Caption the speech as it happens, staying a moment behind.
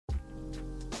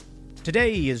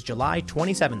Today is July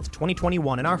 27th,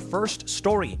 2021, and our first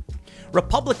story.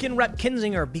 Republican Rep.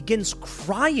 Kinzinger begins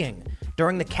crying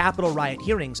during the Capitol riot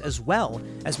hearings, as well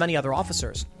as many other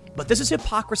officers. But this is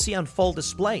hypocrisy on full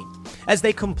display, as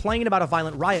they complain about a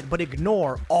violent riot but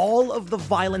ignore all of the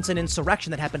violence and insurrection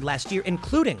that happened last year,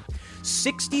 including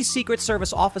 60 Secret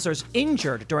Service officers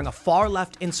injured during a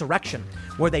far-left insurrection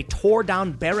where they tore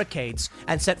down barricades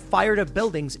and set fire to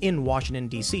buildings in Washington,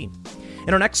 D.C.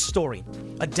 In our next story,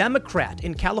 a Democrat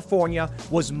in California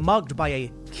was mugged by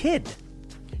a kid.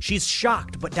 She's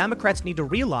shocked, but Democrats need to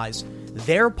realize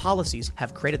their policies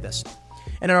have created this.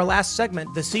 And in our last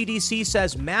segment, the CDC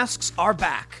says masks are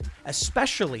back,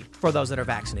 especially for those that are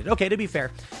vaccinated. Okay, to be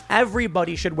fair,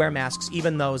 everybody should wear masks,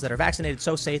 even those that are vaccinated,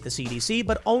 so saith the CDC,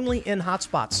 but only in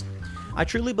hotspots. I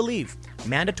truly believe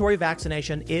mandatory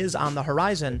vaccination is on the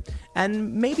horizon,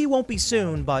 and maybe won't be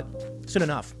soon, but soon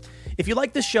enough. If you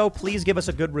like this show, please give us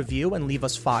a good review and leave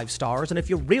us 5 stars. And if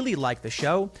you really like the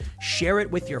show, share it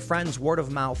with your friends. Word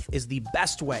of mouth is the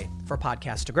best way for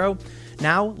podcasts to grow.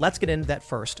 Now, let's get into that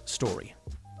first story.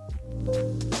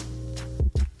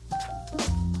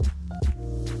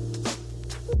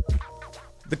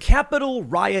 The Capitol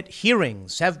riot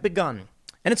hearings have begun,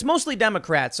 and it's mostly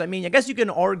Democrats. I mean, I guess you can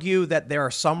argue that there are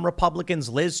some Republicans,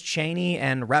 Liz Cheney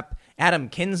and Rep. Adam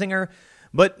Kinzinger,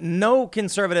 but no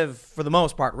conservative, for the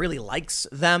most part, really likes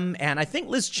them. And I think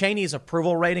Liz Cheney's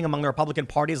approval rating among the Republican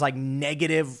Party is like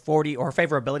 -40, or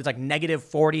favorability is like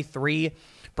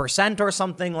 -43% or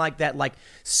something like that, like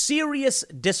serious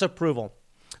disapproval.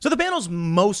 So the panel's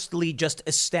mostly just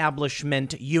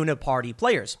establishment uniparty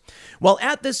players. Well,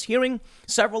 at this hearing,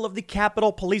 several of the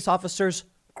Capitol police officers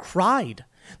cried.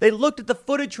 They looked at the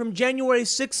footage from January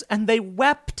 6th and they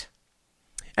wept.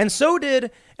 And so did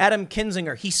Adam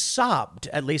Kinzinger. He sobbed,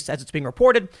 at least as it's being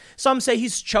reported. Some say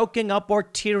he's choking up or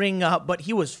tearing up, but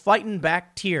he was fighting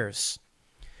back tears.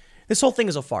 This whole thing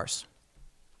is a farce.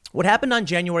 What happened on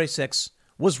January 6th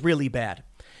was really bad.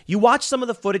 You watch some of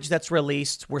the footage that's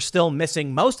released. We're still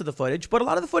missing most of the footage, but a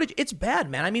lot of the footage, it's bad,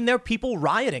 man. I mean, there are people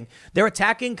rioting. They're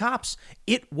attacking cops.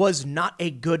 It was not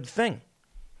a good thing.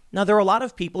 Now, there are a lot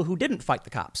of people who didn't fight the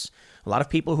cops. A lot of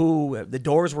people who the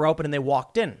doors were open and they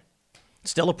walked in.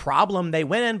 Still a problem. They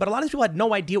went in, but a lot of people had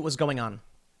no idea what was going on.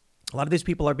 A lot of these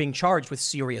people are being charged with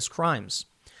serious crimes.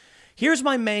 Here's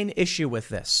my main issue with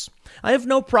this. I have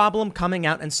no problem coming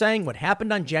out and saying what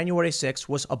happened on January 6th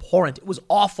was abhorrent. It was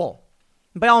awful.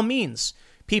 By all means,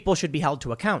 people should be held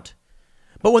to account.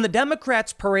 But when the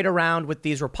Democrats parade around with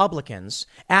these Republicans,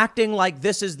 acting like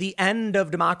this is the end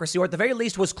of democracy, or at the very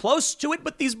least was close to it,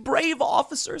 but these brave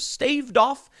officers staved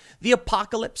off the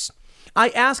apocalypse, I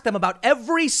ask them about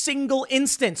every single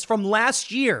instance from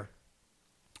last year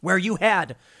where you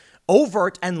had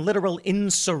overt and literal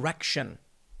insurrection.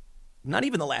 Not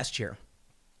even the last year.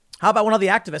 How about one of the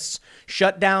activists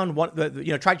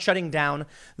tried shutting down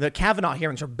the Kavanaugh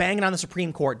hearings or banging on the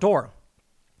Supreme Court door?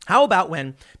 How about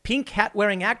when pink hat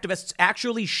wearing activists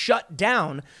actually shut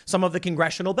down some of the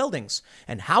congressional buildings?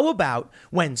 And how about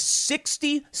when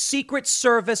 60 Secret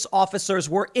Service officers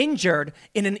were injured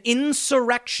in an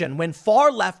insurrection, when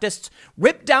far leftists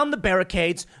ripped down the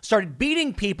barricades, started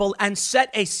beating people, and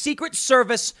set a Secret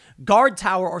Service guard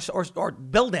tower or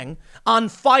building on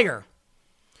fire?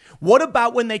 What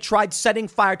about when they tried setting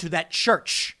fire to that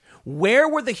church? Where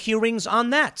were the hearings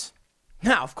on that?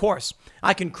 Now, of course,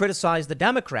 I can criticize the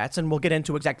Democrats, and we'll get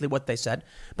into exactly what they said,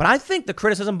 but I think the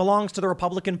criticism belongs to the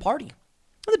Republican Party.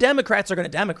 The Democrats are going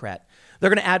to Democrat.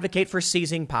 They're going to advocate for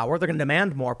seizing power. They're going to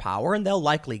demand more power, and they'll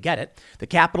likely get it. The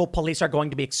Capitol Police are going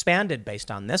to be expanded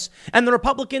based on this, and the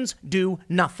Republicans do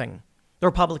nothing. The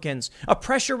Republicans, a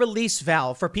pressure release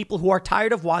valve for people who are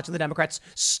tired of watching the Democrats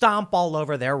stomp all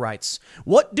over their rights.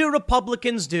 What do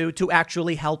Republicans do to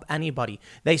actually help anybody?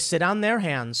 They sit on their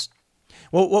hands.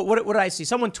 Well, what did I see?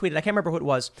 Someone tweeted, I can't remember who it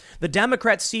was. The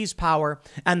Democrats seize power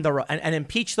and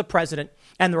impeach the president,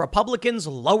 and the Republicans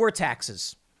lower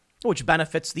taxes, which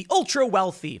benefits the ultra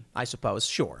wealthy, I suppose.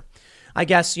 Sure. I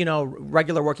guess,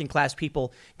 regular working class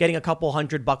people getting a couple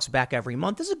 $100 back every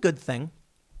month is a good thing.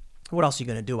 What else are you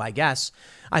going to do, I guess?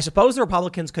 I suppose the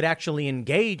Republicans could actually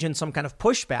engage in some kind of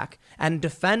pushback and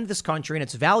defend this country and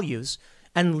its values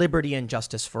and liberty and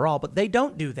justice for all, but they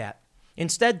don't do that.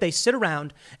 Instead, they sit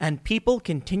around and people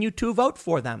continue to vote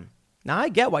for them. Now, I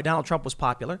get why Donald Trump was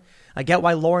popular. I get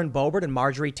why Lauren Boebert and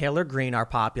Marjorie Taylor Greene are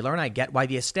popular, and I get why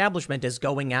the establishment is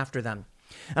going after them.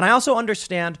 And I also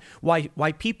understand why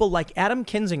people like Adam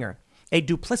Kinzinger, a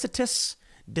duplicitous,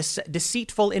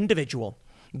 deceitful individual,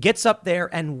 gets up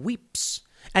there and weeps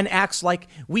and acts like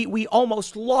we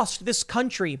almost lost this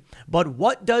country. But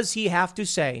what does he have to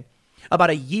say about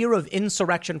a year of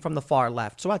insurrection from the far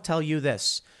left. So I tell you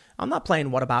this. I'm not playing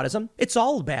whataboutism. It's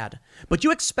all bad. But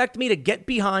you expect me to get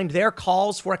behind their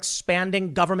calls for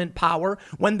expanding government power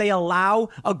when they allow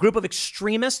a group of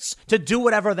extremists to do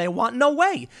whatever they want? No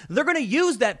way. They're going to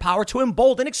use that power to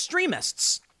embolden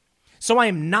extremists. So I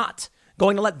am not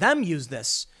going to let them use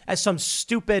this as some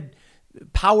stupid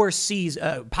power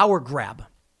grab.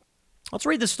 Let's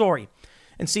read the story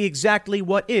and see exactly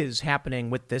what is happening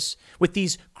with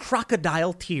these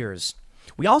crocodile tears.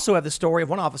 We also have the story of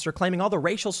one officer claiming all the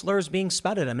racial slurs being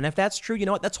spat at him. And if that's true, you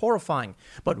know what? That's horrifying.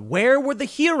 But where were the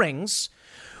hearings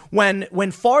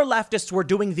when far leftists were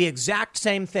doing the exact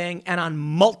same thing and on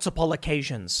multiple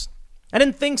occasions? I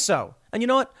didn't think so. And you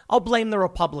know what? I'll blame the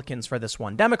Republicans for this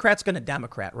one. Democrats going to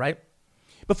Democrat, right?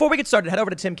 Before we get started, head over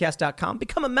to timcast.com,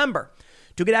 become a member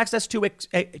to get access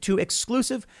to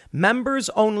exclusive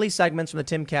members-only segments from the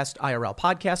Timcast IRL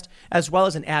podcast, as well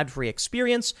as an ad-free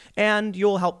experience, and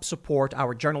you'll help support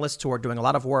our journalists who are doing a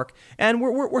lot of work. And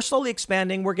we're slowly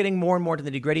expanding. We're getting more and more to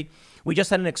the nitty-gritty. We just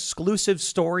had an exclusive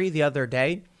story the other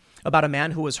day about a man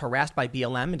who was harassed by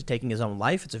BLM into taking his own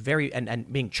life. It's a very,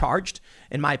 and being charged,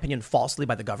 in my opinion, falsely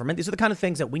by the government. These are the kind of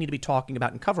things that we need to be talking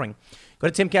about and covering. Go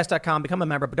to timcast.com, become a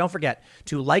member, but don't forget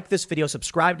to like this video,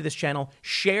 subscribe to this channel,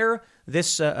 share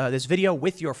this video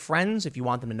with your friends if you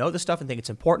want them to know this stuff and think it's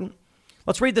important.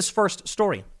 Let's read this first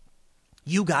story.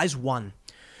 You guys won.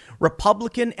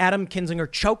 Republican Adam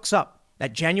Kinzinger chokes up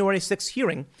at January 6th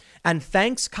hearing and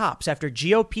thanks cops after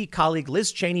GOP colleague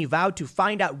Liz Cheney vowed to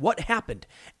find out what happened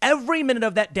every minute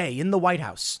of that day in the White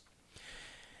House.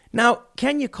 Now,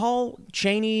 can you call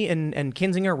Cheney and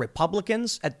Kinzinger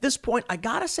Republicans? At this point, I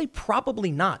gotta say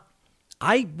probably not.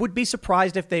 I would be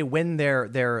surprised if they win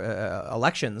their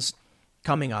elections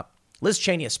coming up, Liz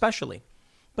Cheney especially.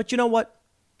 But you know what?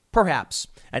 Perhaps.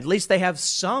 At least they have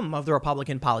some of the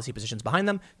Republican policy positions behind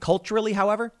them. Culturally,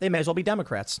 however, they may as well be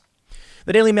Democrats.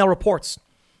 The Daily Mail reports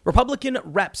Republican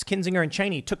reps Kinzinger and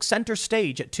Cheney took center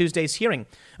stage at Tuesday's hearing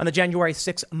on the January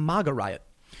 6th MAGA riot,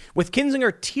 with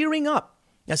Kinzinger tearing up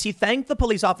as he thanked the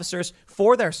police officers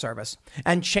for their service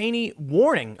and Cheney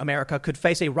warning America could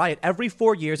face a riot every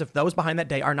 4 years if those behind that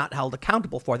day are not held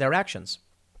accountable for their actions.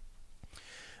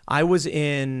 I was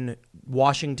in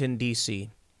Washington, D.C.,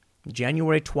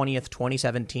 January 20th,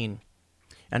 2017,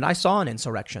 and I saw an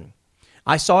insurrection.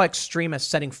 I saw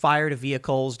extremists setting fire to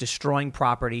vehicles, destroying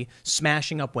property,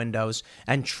 smashing up windows,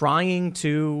 and trying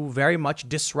to very much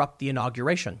disrupt the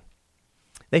inauguration.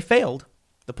 They failed.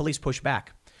 The police pushed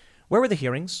back. Where were the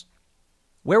hearings?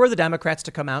 Where were the Democrats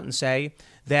to come out and say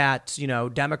that,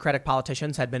 Democratic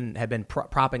politicians had been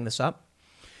propping this up?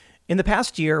 In the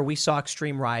past year, we saw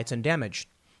extreme riots and damage.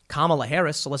 Kamala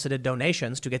Harris solicited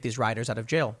donations to get these rioters out of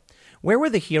jail. Where were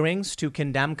the hearings to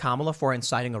condemn Kamala for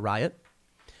inciting a riot?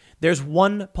 There's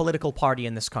one political party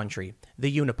in this country,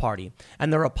 the Uniparty,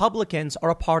 and the Republicans are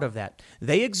a part of that.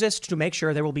 They exist to make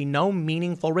sure there will be no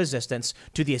meaningful resistance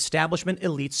to the establishment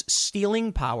elites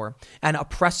stealing power and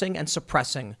oppressing and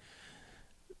suppressing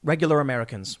regular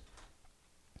Americans.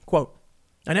 Quote,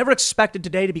 I never expected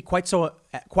today to be quite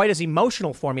as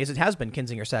emotional for me as it has been,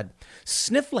 Kinzinger said,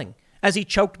 sniffling as he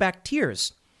choked back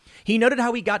tears. He noted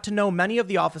how he got to know many of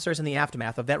the officers in the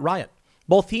aftermath of that riot.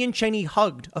 Both he and Cheney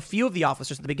hugged a few of the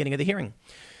officers at the beginning of the hearing.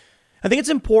 I think it's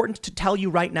important to tell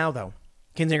you right now, though,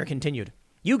 Kinzinger continued,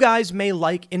 you guys may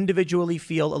individually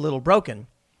feel a little broken,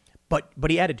 but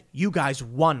he added, you guys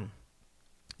won.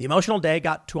 The emotional day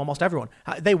got to almost everyone.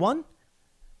 They won?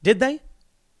 Did they?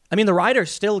 I mean, the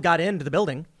rioters still got into the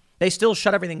building. They still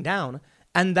shut everything down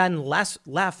and then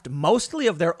left mostly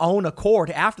of their own accord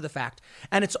after the fact.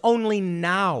 And it's only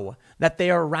now that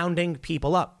they are rounding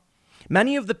people up.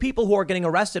 Many of the people who are getting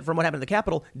arrested from what happened at the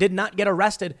Capitol did not get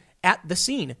arrested at the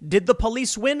scene. Did the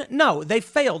police win? No, they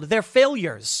failed. They're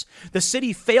failures. The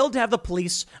city failed to have the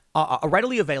police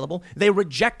readily available. They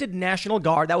rejected National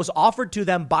Guard that was offered to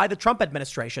them by the Trump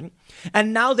administration.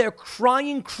 And now they're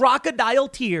crying crocodile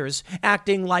tears,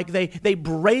 acting like they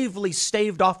bravely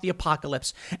staved off the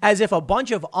apocalypse, as if a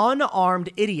bunch of unarmed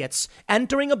idiots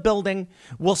entering a building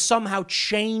will somehow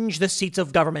change the seats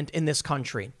of government in this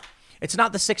country. It's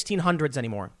not the 1600s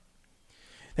anymore.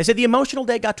 They said the emotional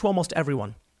day got to almost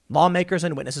everyone, lawmakers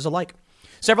and witnesses alike.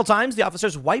 Several times, the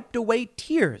officers wiped away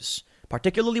tears,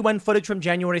 particularly when footage from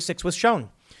January 6th was shown.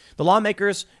 The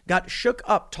lawmakers got shook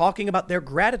up talking about their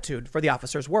gratitude for the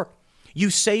officers' work.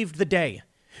 You saved the day.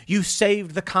 You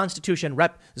saved the Constitution,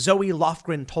 Rep. Zoe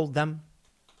Lofgren told them.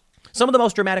 Some of the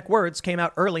most dramatic words came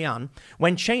out early on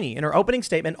when Cheney, in her opening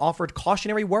statement, offered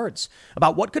cautionary words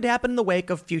about what could happen in the wake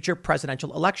of future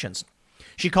presidential elections.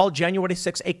 She called January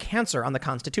 6th a cancer on the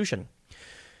Constitution.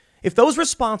 If those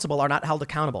responsible are not held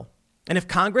accountable, And if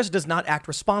Congress does not act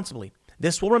responsibly,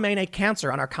 this will remain a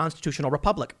cancer on our constitutional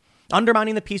republic,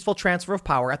 undermining the peaceful transfer of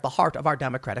power at the heart of our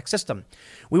democratic system.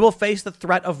 We will face the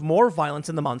threat of more violence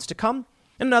in the months to come,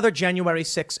 and another January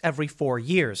 6 every 4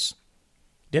 years.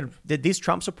 Did these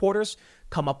Trump supporters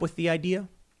come up with the idea?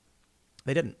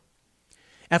 They didn't.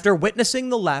 After witnessing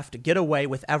the left get away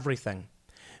with everything,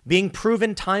 being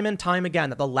proven time and time again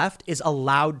that the left is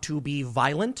allowed to be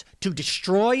violent, to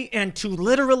destroy, and to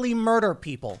literally murder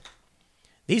people,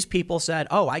 these people said,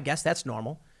 oh, I guess that's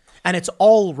normal. And it's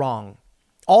all wrong.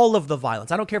 All of the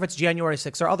violence. I don't care if it's January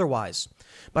 6th or otherwise.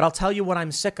 But I'll tell you what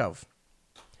I'm sick of.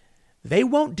 They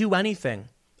won't do anything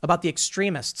about the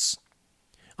extremists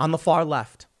on the far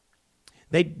left.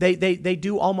 They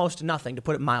do almost nothing, to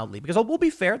put it mildly. Because we'll be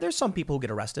fair, there's some people who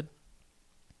get arrested.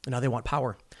 And now they want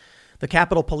power. The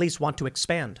Capitol Police want to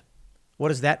expand. What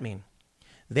does that mean?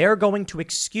 They're going to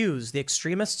excuse the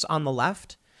extremists on the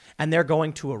left, and they're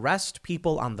going to arrest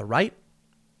people on the right.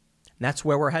 And that's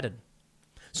where we're headed.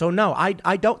 So no,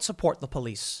 I don't support the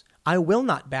police. I will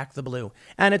not back the blue.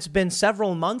 And it's been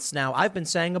several months now. I've been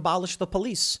saying abolish the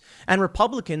police. And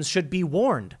Republicans should be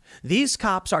warned. These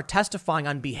cops are testifying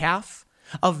on behalf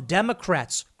of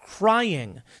Democrats,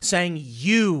 crying, saying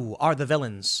you are the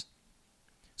villains.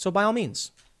 So by all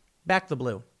means, back the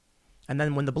blue. And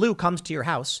then when the blue comes to your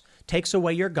house, takes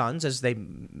away your guns, as they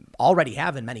already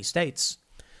have in many states,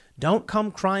 don't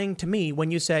come crying to me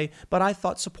when you say, but I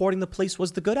thought supporting the police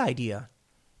was the good idea.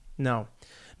 No,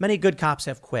 many good cops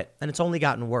have quit, and it's only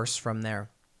gotten worse from there.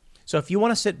 So if you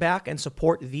want to sit back and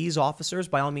support these officers,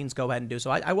 by all means, go ahead and do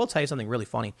so. I will tell you something really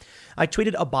funny. I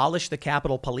tweeted abolish the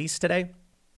Capitol Police today.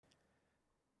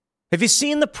 Have you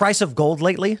seen the price of gold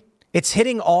lately? It's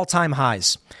hitting all-time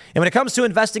highs. And when it comes to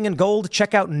investing in gold,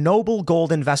 check out Noble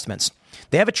Gold Investments.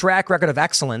 They have a track record of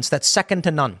excellence that's second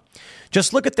to none.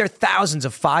 Just look at their thousands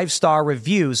of 5-star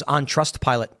reviews on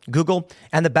Trustpilot, Google,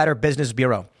 and the Better Business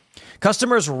Bureau.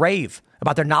 Customers rave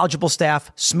about their knowledgeable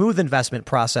staff, smooth investment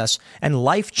process, and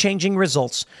life-changing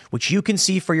results, which you can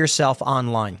see for yourself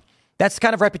online. That's the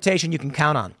kind of reputation you can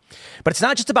count on. But it's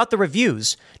not just about the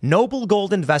reviews. Noble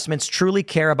Gold Investments truly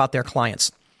care about their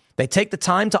clients. They take the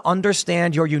time to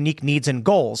understand your unique needs and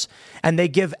goals, and they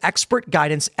give expert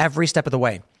guidance every step of the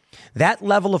way. That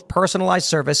level of personalized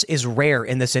service is rare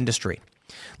in this industry.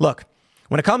 Look,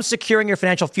 when it comes to securing your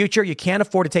financial future, you can't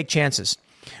afford to take chances.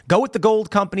 Go with the gold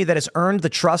company that has earned the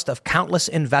trust of countless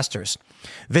investors.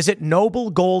 Visit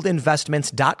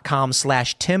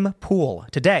noblegoldinvestments.com/Tim Pool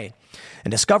today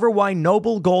and discover why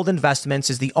Noble Gold Investments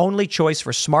is the only choice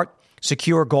for smart,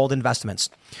 secure gold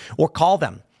investments. Or call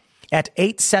them at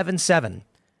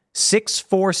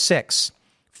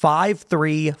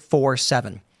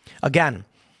 877-646-5347. Again,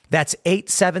 that's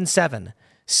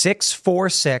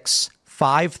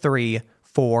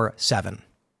 877-646-5347.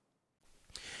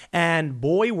 And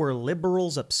boy, were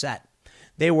liberals upset.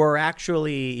 They were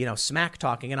actually, smack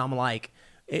talking. And I'm like,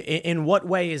 in what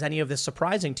way is any of this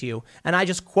surprising to you? And I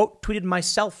just quote tweeted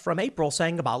myself from April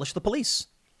saying abolish the police.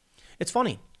 It's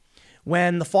funny.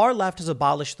 When the far left has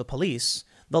abolished the police,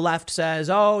 the left says,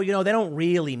 oh, they don't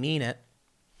really mean it.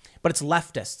 But it's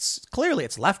leftists. Clearly,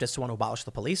 it's leftists who want to abolish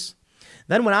the police.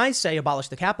 Then when I say abolish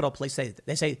the Capitol Police,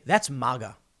 they say that's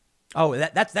MAGA. Oh,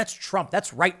 that's Trump.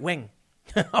 That's right wing.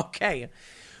 Okay.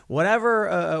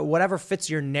 Whatever fits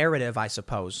your narrative, I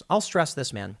suppose. I'll stress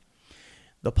this, man.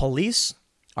 The police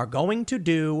are going to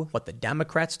do what the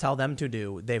Democrats tell them to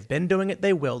do. They've been doing it.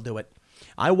 They will do it.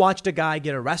 I watched a guy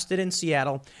get arrested in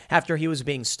Seattle after he was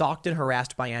being stalked and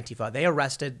harassed by Antifa. They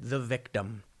arrested the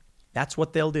victim. That's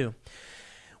what they'll do.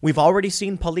 We've already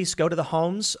seen police go to the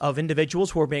homes of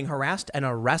individuals who are being harassed and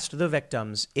arrest the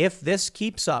victims. If this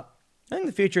keeps up, I think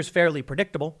the future is fairly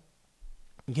predictable.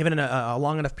 Given a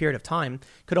long enough period of time,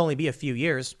 could only be a few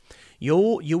years, you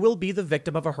will be the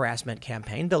victim of a harassment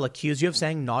campaign. They'll accuse you of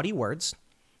saying naughty words,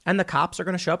 and the cops are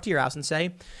going to show up to your house and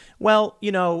say, well,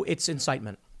 it's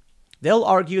incitement. They'll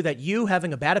argue that you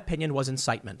having a bad opinion was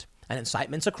incitement, and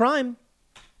incitement's a crime.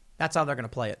 That's how they're going to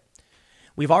play it.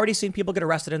 We've already seen people get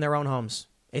arrested in their own homes.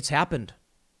 It's happened,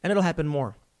 and it'll happen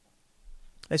more.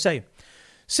 They say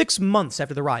 6 months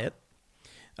after the riot,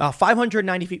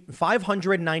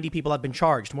 590 people have been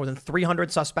charged. More than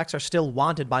 300 suspects are still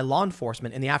wanted by law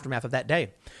enforcement in the aftermath of that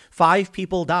day. 5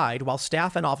 people died while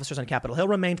staff and officers on Capitol Hill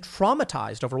remained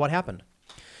traumatized over what happened.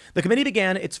 The committee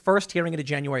began its first hearing into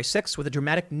January 6th with a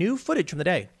dramatic new footage from the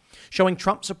day, showing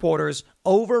Trump supporters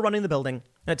overrunning the building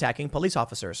and attacking police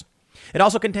officers. It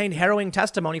also contained harrowing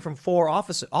testimony from 4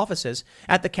 offices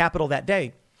at the Capitol that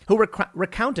day, who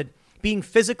recounted being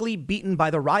physically beaten by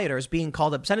the rioters, being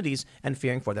called obscenities, and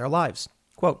fearing for their lives.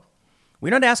 Quote, "We're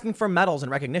not asking for medals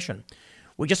and recognition.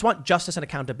 We just want justice and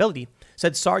accountability,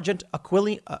 said Sergeant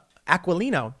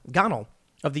Aquilino Gonal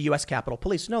of the U.S. Capitol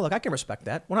Police. No, look, I can respect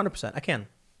that. 100%. I can.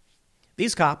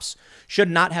 These cops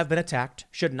should not have been attacked,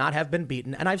 should not have been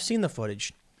beaten. And I've seen the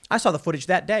footage. I saw the footage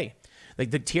that day. Like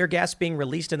the tear gas being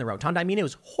released in the rotunda. I mean, it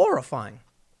was horrifying.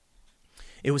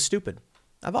 It was stupid.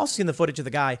 I've also seen the footage of the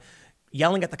guy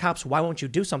yelling at the cops, "Why won't you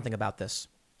do something about this?"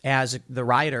 as the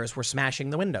rioters were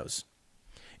smashing the windows.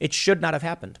 It should not have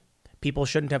happened. People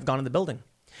shouldn't have gone in the building.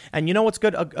 And you know what's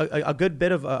good? A good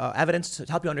bit of evidence to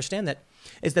help you understand that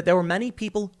is that there were many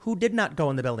people who did not go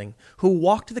in the building, who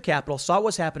walked to the Capitol, saw what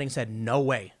was happening, said, "No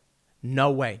way, no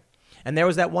way." And there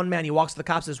was that one man, he walks to the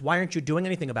cops and says, "Why aren't you doing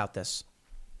anything about this?"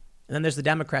 And then there's the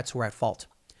Democrats who are at fault.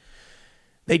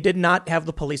 They did not have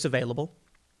the police available.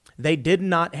 They did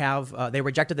not have, they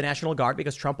rejected the National Guard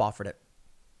because Trump offered it.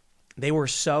 They were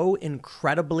so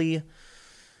incredibly,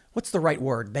 what's the right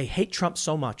word? They hate Trump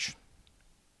so much.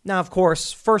 Now, of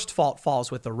course, first fault falls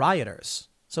with the rioters.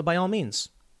 So by all means,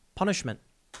 punishment.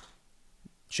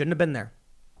 Shouldn't have been there.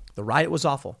 The riot was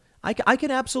awful. I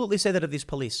can absolutely say that of these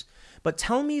police. But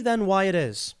tell me then why it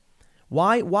is.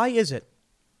 Why is it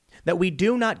that we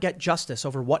do not get justice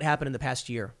over what happened in the past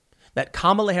year? That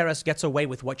Kamala Harris gets away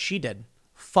with what she did.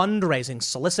 Fundraising,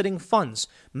 soliciting funds,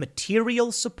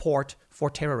 material support for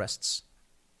terrorists.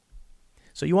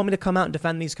 So you want me to come out and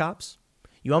defend these cops?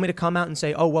 You want me to come out and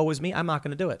say, "Oh, woe is me"? I'm not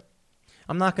going to do it.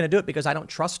 I'm not going to do it because I don't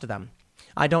trust them.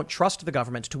 I don't trust the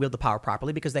government to wield the power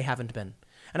properly because they haven't been.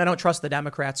 And I don't trust the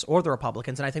Democrats or the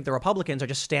Republicans. And I think the Republicans are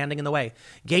just standing in the way.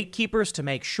 Gatekeepers to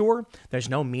make sure there's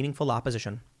no meaningful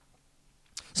opposition.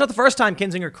 It's not the first time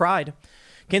Kinzinger cried.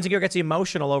 Kinzinger gets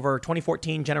emotional over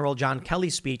 2014 General John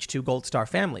Kelly's speech to Gold Star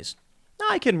families.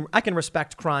 I can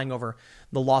respect crying over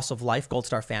the loss of life, Gold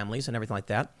Star families and everything like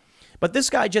that. But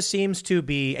this guy just seems to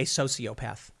be a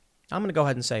sociopath. I'm going to go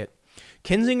ahead and say it.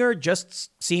 Kinzinger just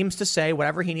seems to say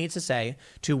whatever he needs to say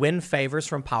to win favors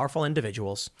from powerful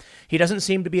individuals. He doesn't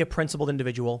seem to be a principled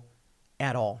individual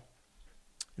at all.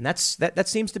 And that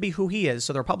seems to be who he is.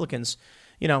 So the Republicans,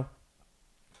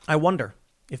 I wonder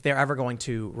if they're ever going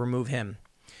to remove him.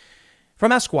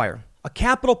 From Esquire, a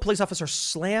Capitol police officer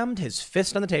slammed his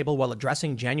fist on the table while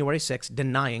addressing January 6,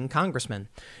 denying congressmen.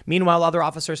 Meanwhile, other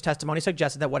officers' testimony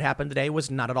suggested that what happened today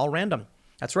was not at all random.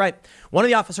 That's right. One of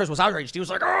the officers was outraged. He was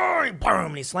like, "Oh," boom,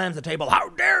 and he slams the table. "How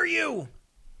dare you?"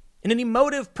 In an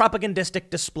emotive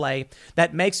propagandistic display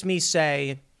that makes me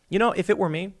say, if it were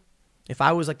me, if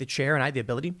I was like the chair and I had the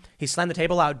ability, he slammed the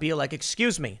table, I would be like,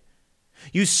 "Excuse me.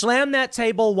 You slam that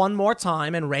table one more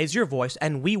time and raise your voice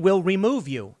and we will remove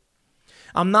you."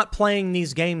 I'm not playing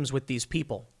these games with these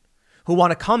people who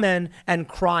want to come in and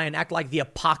cry and act like the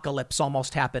apocalypse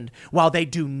almost happened while they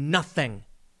do nothing.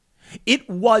 It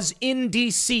was in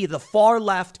D.C. The far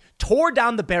left tore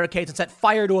down the barricades and set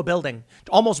fire to a building.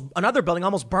 Another building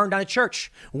almost burned down a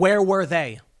church. Where were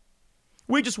they?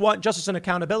 We just want justice and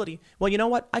accountability. Well, you know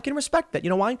what? I can respect that. You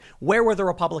know why? Where were the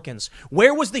Republicans?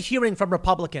 Where was the hearing from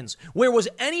Republicans? Where was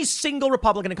any single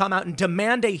Republican to come out and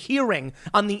demand a hearing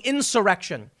on the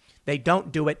insurrection? They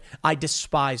don't do it. I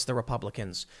despise the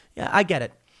Republicans. Yeah, I get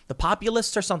it. The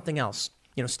populists are something else.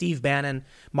 Steve Bannon,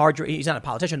 Marjorie, he's not a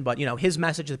politician, but, his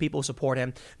message to the people who support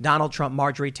him, Donald Trump,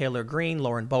 Marjorie Taylor Greene,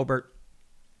 Lauren Boebert,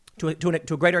 to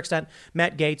a greater extent,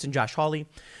 Matt Gaetz and Josh Hawley.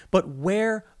 But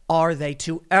where are they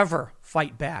to ever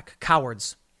fight back?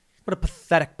 Cowards. What a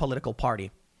pathetic political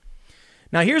party.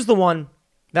 Now, here's the one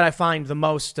that I find the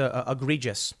most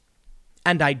egregious,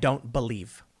 and I don't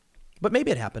believe. But maybe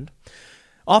it happened.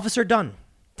 Officer Dunn,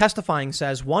 testifying,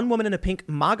 says one woman in a pink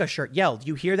MAGA shirt yelled,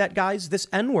 "You hear that, guys? This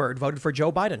N-word voted for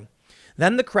Joe Biden."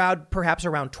 Then the crowd, perhaps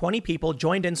around 20 people,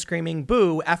 joined in screaming,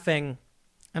 "Boo, effing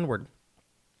N-word."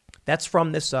 That's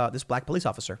from this black police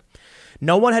officer.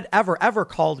 No one had ever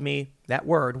called me that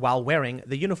word while wearing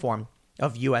the uniform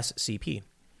of USCP.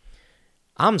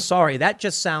 I'm sorry, that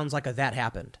just sounds like that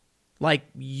happened. Like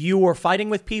you were fighting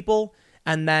with people,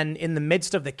 and then in the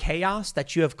midst of the chaos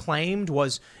that you have claimed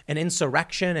was an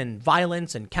insurrection and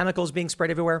violence and chemicals being sprayed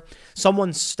everywhere,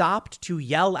 someone stopped to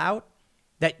yell out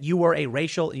that you were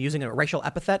using a racial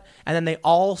epithet, and then they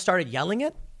all started yelling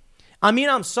it? I mean,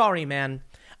 I'm sorry, man.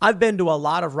 I've been to a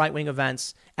lot of right-wing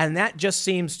events, and that just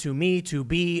seems to me to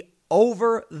be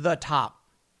over the top.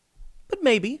 But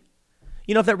maybe.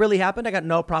 If that really happened, I got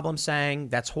no problem saying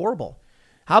that's horrible.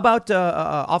 How about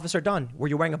Officer Dunn? Were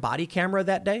you wearing a body camera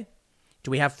that day? Do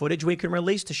we have footage we can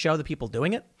release to show the people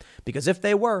doing it? Because if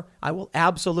they were, I will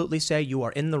absolutely say you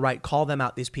are in the right. Call them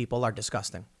out. These people are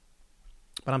disgusting.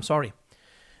 But I'm sorry.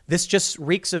 This just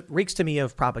reeks to me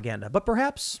of propaganda. But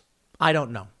perhaps, I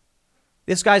don't know.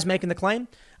 This guy's making the claim.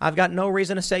 I've got no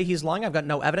reason to say he's lying. I've got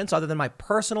no evidence other than my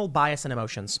personal bias and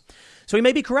emotions. So he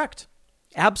may be correct.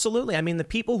 Absolutely. I mean, the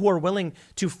people who are willing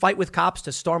to fight with cops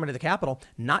to storm into the Capitol,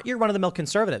 not your run-of-the-mill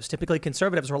conservatives. Typically,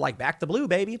 conservatives were like, back the blue,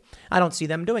 baby. I don't see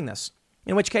them doing this.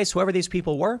 In which case, whoever these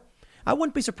people were, I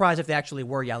wouldn't be surprised if they actually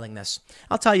were yelling this.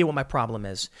 I'll tell you what my problem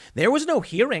is. There was no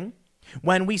hearing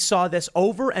when we saw this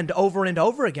over and over and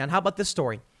over again. How about this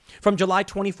story? From July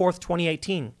 24th,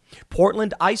 2018,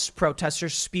 Portland ICE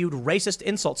protesters spewed racist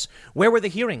insults. Where were the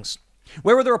hearings?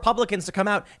 Where were the Republicans to come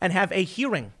out and have a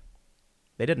hearing?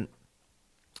 They didn't.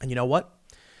 And you know what?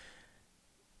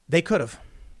 They could have.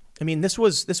 I mean, this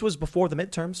was before the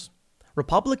midterms.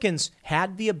 Republicans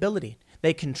had the ability.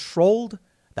 They controlled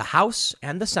the House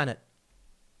and the Senate.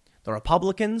 The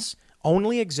Republicans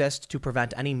only exist to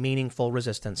prevent any meaningful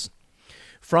resistance.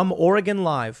 From Oregon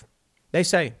Live, they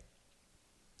say,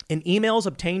 in emails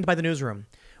obtained by the newsroom,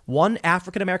 one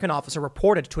African-American officer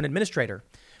reported to an administrator,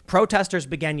 protesters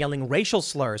began yelling racial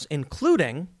slurs,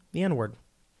 including the N-word.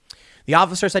 The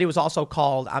officer said he was also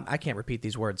called, I can't repeat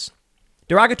these words,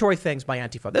 derogatory things by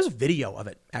Antifa. There's video of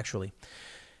it, actually.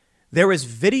 There is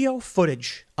video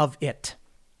footage of it.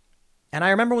 And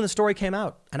I remember when the story came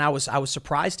out, and I was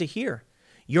surprised to hear.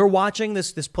 You're watching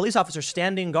this police officer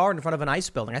standing guard in front of an ICE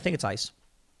building. I think it's ICE.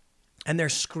 And they're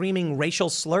screaming racial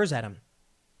slurs at him.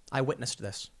 I witnessed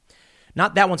this.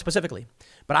 Not that one specifically,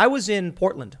 but I was in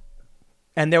Portland,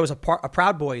 and there was a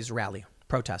Proud Boys rally,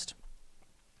 protest.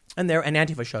 And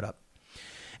Antifa showed up.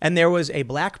 And there was a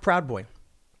black Proud Boy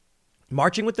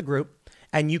marching with the group,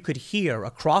 and you could hear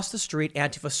across the street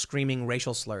Antifa screaming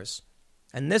racial slurs.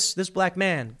 And this black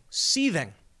man,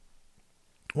 seething,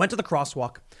 went to the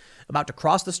crosswalk, about to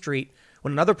cross the street,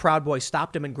 when another Proud Boy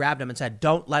stopped him and grabbed him and said,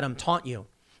 "Don't let him taunt you."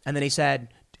 And then he said,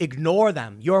 "Ignore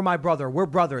them. You're my brother. We're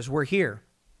brothers. We're here."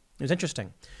 It was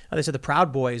interesting. They said the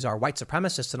Proud Boys are white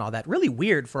supremacists and all that. Really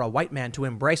weird for a white man to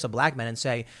embrace a black man and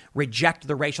say, reject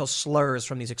the racial slurs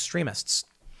from these extremists.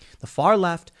 The far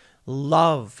left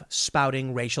love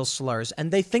spouting racial slurs,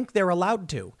 and they think they're allowed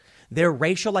to. They're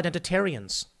racial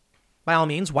identitarians. By all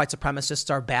means, white supremacists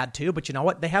are bad too, but you know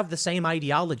what? They have the same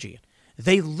ideology.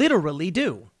 They literally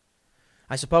do.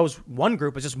 I suppose one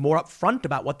group is just more upfront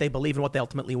about what they believe and what they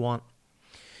ultimately want.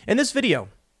 In this video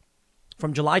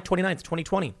from July 29th,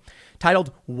 2020,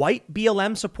 titled "White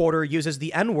BLM Supporter Uses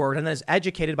the N-Word and is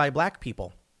Educated by Black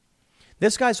People."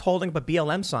 This guy's holding up a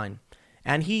BLM sign,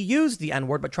 and he used the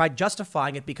N-word but tried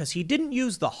justifying it because he didn't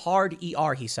use the hard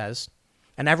ER, he says.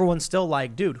 And everyone's still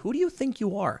like, dude, who do you think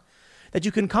you are that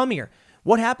you can come here?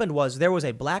 What happened was there was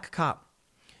a black cop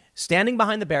standing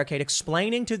behind the barricade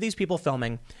explaining to these people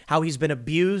filming how he's been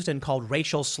abused and called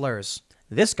racial slurs.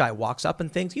 This guy walks up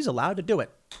and thinks he's allowed to do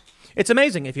it. It's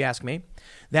amazing, if you ask me,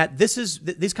 that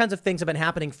these kinds of things have been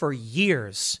happening for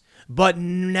years, but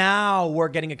now we're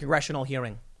getting a congressional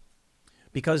hearing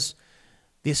because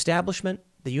the establishment,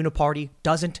 the Uniparty,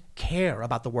 doesn't care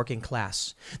about the working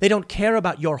class. They don't care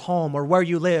about your home or where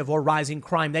you live or rising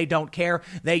crime. They don't care.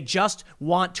 They just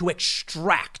want to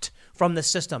extract from the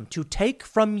system, to take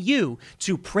from you,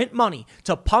 to print money,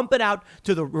 to pump it out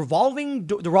to the revolving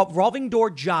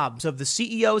door jobs of the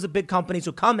CEOs of big companies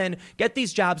who come in, get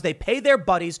these jobs. They pay their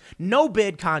buddies, no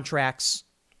bid contracts.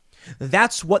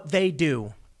 That's what they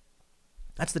do.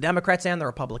 That's the Democrats and the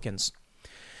Republicans.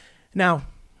 Now,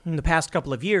 in the past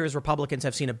couple of years, Republicans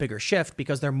have seen a bigger shift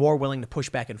because they're more willing to push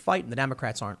back and fight, and the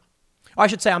Democrats aren't. Or I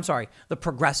should say, the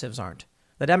progressives aren't.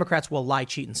 The Democrats will lie,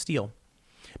 cheat, and steal.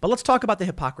 But let's talk about the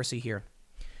hypocrisy here.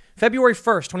 February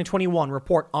 1st, 2021,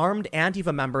 report armed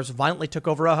Antifa members violently took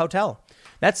over a hotel.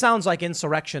 That sounds like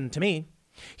insurrection to me.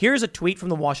 Here's a tweet from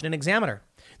the Washington Examiner.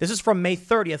 This is from May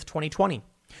 30th, 2020.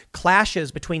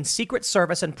 Clashes between Secret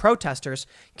Service and protesters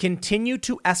continue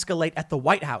to escalate at the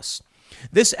White House.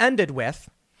 This ended with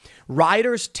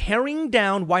rioters tearing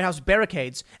down White House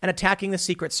barricades and attacking the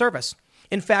Secret Service.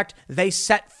 In fact, they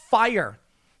set fire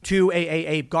to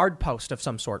a guard post of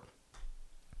some sort.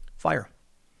 Fire.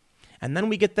 And then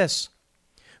we get this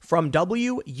from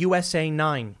WUSA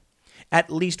 9.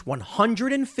 At least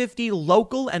 150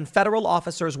 local and federal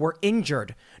officers were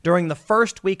injured during the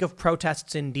first week of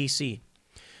protests in D.C.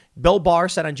 Bill Barr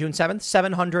said on June 7th,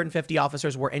 750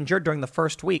 officers were injured during the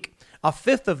first week. A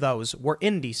fifth of those were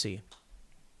in D.C.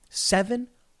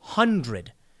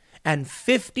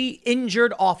 750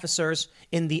 injured officers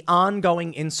in the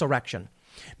ongoing insurrection.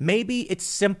 Maybe it's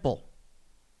simple.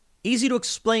 Easy to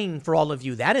explain for all of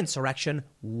you. That insurrection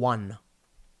won.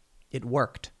 It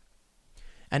worked.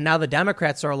 And now the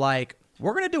Democrats are like,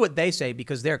 we're going to do what they say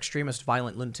because they're extremist,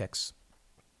 violent lunatics.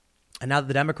 And now that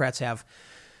the Democrats have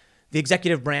the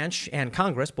executive branch and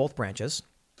Congress, both branches,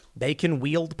 They can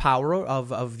wield power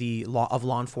of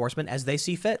law enforcement as they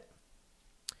see fit.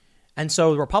 And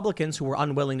so the Republicans who were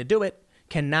unwilling to do it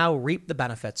can now reap the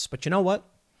benefits. But you know what?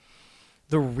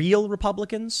 The real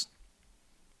Republicans,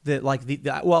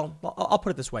 I'll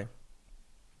put it this way.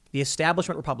 The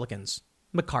establishment Republicans,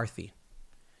 McCarthy,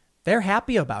 they're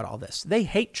happy about all this. They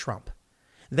hate Trump.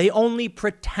 They only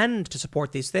pretend to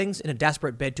support these things in a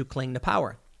desperate bid to cling to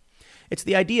power. It's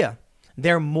the idea.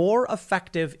 They're more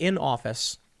effective in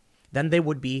office than they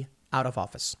would be out of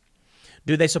office.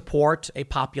 Do they support a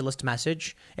populist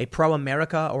message, a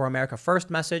pro-America or America First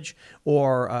message,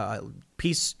 or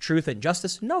peace, truth, and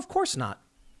justice? No, of course not.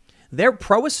 They're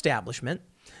pro-establishment.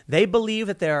 They believe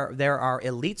that there are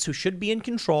elites who should be in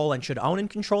control and should own and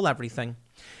control everything.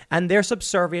 And they're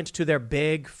subservient to their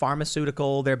big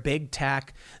pharmaceutical, their big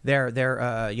tech,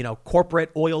 their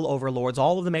corporate oil overlords,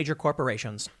 all of the major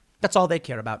corporations. That's all they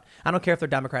care about. I don't care if they're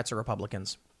Democrats or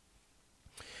Republicans.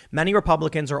 Many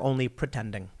Republicans are only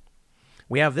pretending.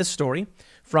 We have this story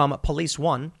from Police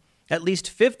One. At least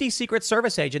 50 Secret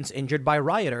Service agents injured by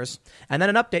rioters. And then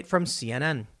an update from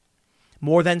CNN.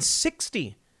 More than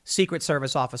 60 Secret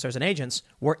Service officers and agents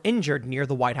were injured near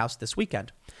the White House this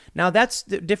weekend. Now, that's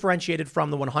differentiated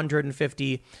from the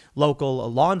 150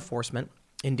 local law enforcement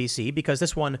in D.C. because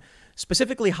this one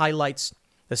specifically highlights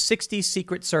the 60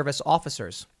 Secret Service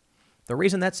officers. The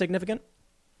reason that's significant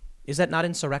is that not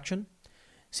insurrection.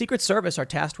 Secret Service are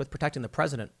tasked with protecting the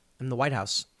president in the White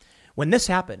House. When this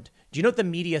happened, do you know what the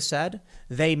media said?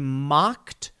 They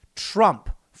mocked Trump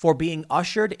for being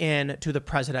ushered in to the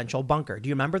presidential bunker. Do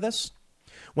you remember this?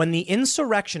 When the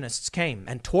insurrectionists came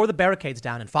and tore the barricades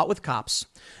down and fought with cops,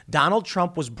 Donald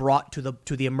Trump was brought to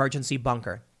the emergency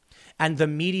bunker. And the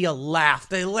media laughed.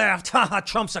 They laughed. Ha ha,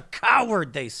 Trump's a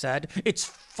coward, they said. It's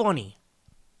funny.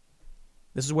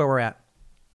 This is where we're at.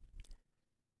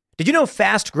 Did you know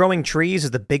Fast Growing Trees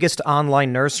is the biggest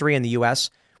online nursery in the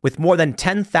U.S. with more than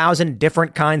 10,000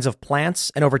 different kinds of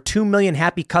plants and over 2 million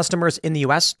happy customers in the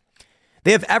U.S.?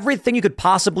 They have everything you could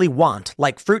possibly want,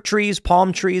 like fruit trees,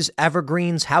 palm trees,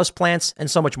 evergreens, houseplants, and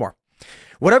so much more.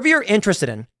 Whatever you're interested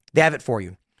in, they have it for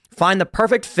you. Find the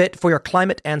perfect fit for your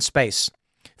climate and space.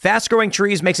 Fast Growing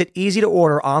Trees makes it easy to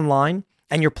order online,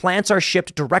 and your plants are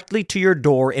shipped directly to your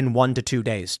door in 1 to 2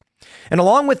 days. And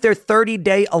along with their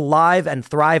 30-day Alive and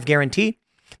Thrive guarantee,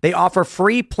 they offer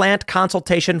free plant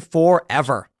consultation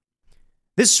forever.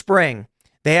 This spring,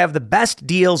 they have the best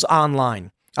deals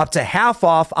online, up to half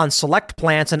off on select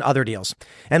plants and other deals.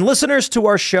 And listeners to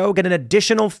our show get an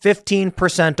additional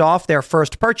 15% off their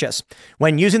first purchase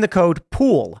when using the code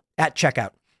POOL at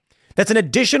checkout. That's an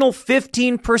additional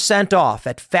 15% off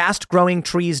at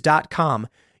fastgrowingtrees.com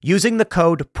using the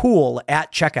code POOL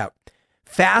at checkout.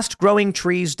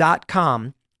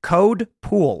 Fastgrowingtrees.com, code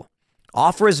POOL.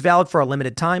 Offer is valid for a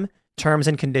limited time. Terms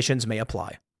and conditions may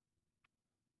apply.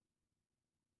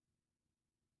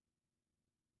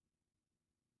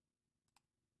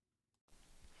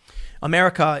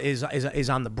 America is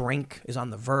on the brink, is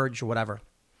on the verge, or whatever.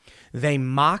 They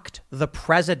mocked the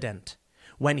president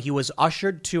when he was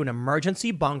ushered to an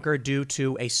emergency bunker due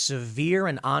to a severe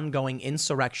and ongoing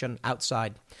insurrection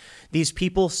outside. These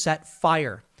people set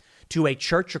fire to a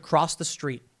church across the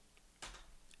street,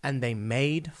 and they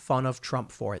made fun of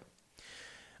Trump for it.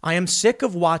 I am sick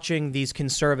of watching these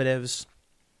conservatives,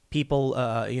 people,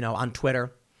 on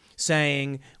Twitter,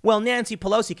 saying, well, Nancy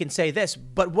Pelosi can say this,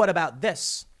 but what about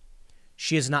this?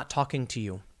 She is not talking to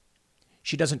you.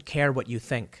 She doesn't care what you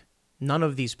think. None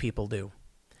of these people do.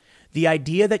 The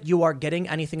idea that you are getting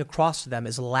anything across to them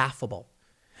is laughable.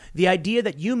 The idea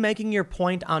that you making your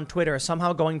point on Twitter is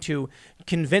somehow going to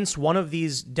convince one of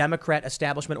these Democrat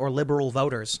establishment or liberal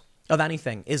voters of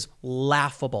anything is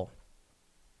laughable.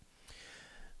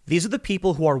 These are the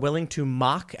people who are willing to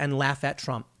mock and laugh at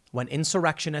Trump when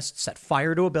insurrectionists set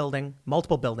fire to a building,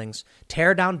 multiple buildings,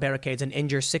 tear down barricades and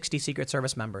injure 60 Secret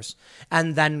Service members,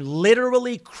 and then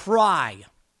literally cry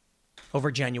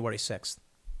over January 6th.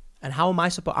 And how am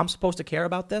I'm supposed to care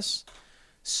about this?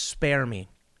 Spare me.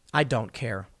 I don't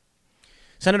care.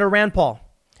 Senator Rand Paul,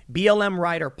 BLM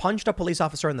rider punched a police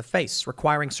officer in the face,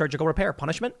 requiring surgical repair.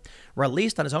 Punishment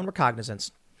released on his own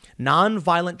recognizance.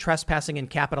 Non-violent trespassing in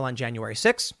Capitol on January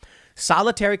 6th.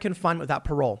 Solitary confinement without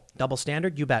parole. Double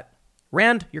standard, you bet.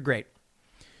 Rand, you're great.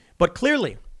 But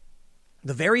clearly,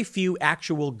 the very few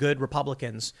actual good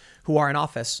Republicans who are in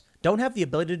office don't have the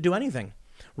ability to do anything.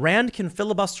 Rand can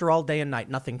filibuster all day and night.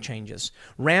 Nothing changes.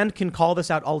 Rand can call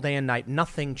this out all day and night.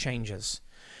 Nothing changes.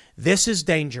 This is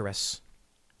dangerous.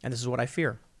 And this is what I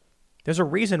fear. There's a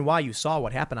reason why you saw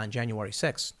what happened on January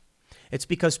 6th. It's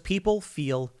because people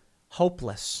feel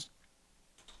hopeless.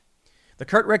 The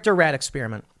Kurt Richter rat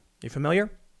experiment. You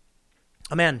familiar?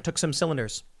 A man took some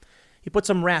cylinders. He put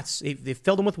some rats, they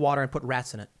filled them with water and put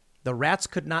rats in it. The rats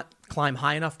could not climb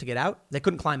high enough to get out. They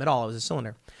couldn't climb at all. It was a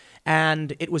cylinder.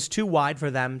 And it was too wide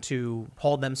for them to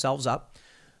hold themselves up,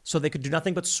 so they could do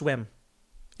nothing but swim.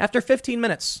 After 15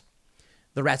 minutes,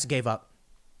 the rats gave up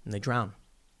and they drowned.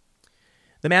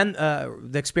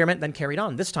 The experiment then carried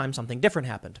on. This time, something different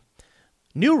happened.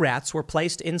 New rats were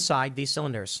placed inside these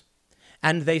cylinders,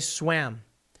 and they swam.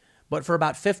 But for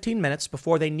about 15 minutes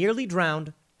before they nearly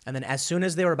drowned, and then as soon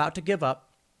as they were about to give up,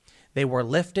 they were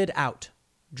lifted out,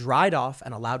 dried off,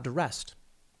 and allowed to rest.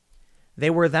 They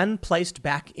were then placed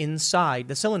back inside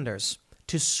the cylinders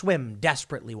to swim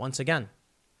desperately once again.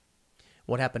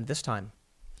 What happened this time?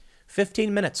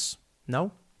 15 minutes.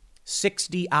 No,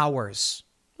 60 hours.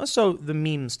 So the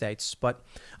meme states, but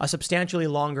a substantially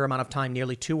longer amount of time,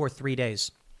 nearly 2 or 3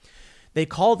 days. They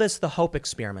call this the hope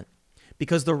experiment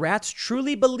because the rats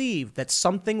truly believed that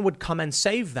something would come and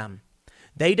save them.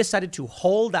 They decided to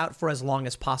hold out for as long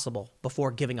as possible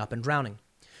before giving up and drowning.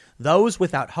 Those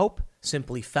without hope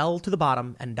simply fell to the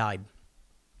bottom and died.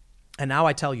 And now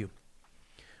I tell you,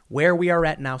 where we are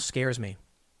at now scares me.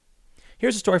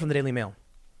 Here's a story from the Daily Mail.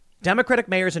 Democratic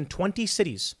mayors in 20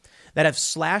 cities that have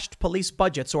slashed police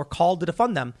budgets or called to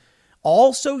defund them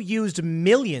also used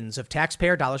millions of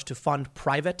taxpayer dollars to fund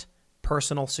private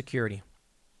personal security.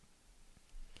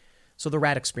 So the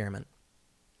rat experiment.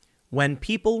 When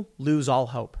people lose all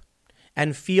hope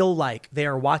and feel like they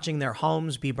are watching their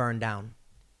homes be burned down,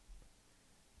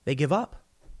 they give up.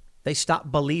 They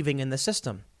stop believing in the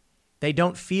system. They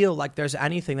don't feel like there's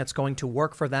anything that's going to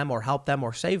work for them or help them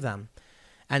or save them.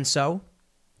 And so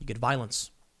you get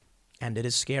violence. And it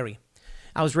is scary.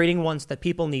 I was reading once that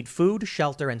people need food,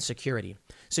 shelter, and security.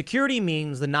 Security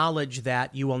means the knowledge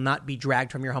that you will not be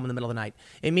dragged from your home in the middle of the night.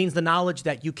 It means the knowledge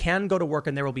that you can go to work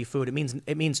and there will be food.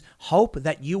 It means hope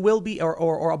that you will be,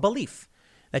 or a belief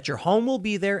that your home will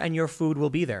be there and your food will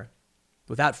be there.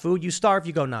 Without food, you starve,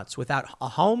 you go nuts. Without a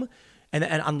home, and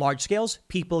on large scales,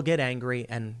 people get angry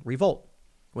and revolt.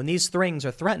 When these things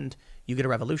are threatened, you get a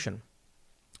revolution.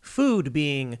 Food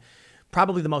being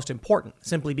probably the most important,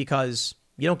 simply because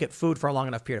you don't get food for a long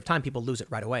enough period of time, people lose it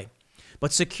right away.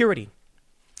 But security,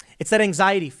 it's that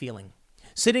anxiety feeling,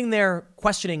 sitting there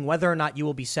questioning whether or not you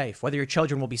will be safe, whether your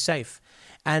children will be safe.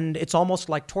 And it's almost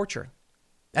like torture.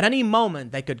 At any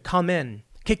moment, they could come in,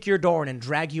 kick your door in and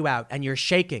drag you out, and you're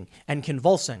shaking and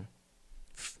convulsing,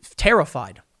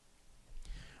 terrified.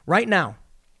 Right now,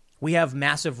 we have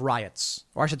massive riots,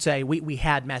 or I should say we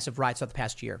had massive riots throughout the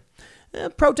past year.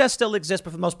 Protests still exist, but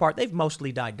for the most part, they've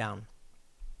mostly died down.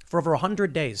 For over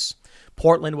 100 days,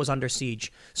 Portland was under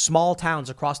siege. Small towns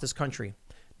across this country,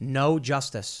 no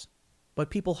justice. But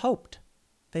people hoped.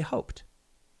 They hoped.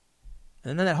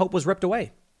 And then that hope was ripped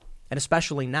away. And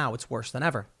especially now, it's worse than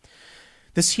ever.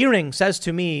 This hearing says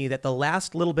to me that the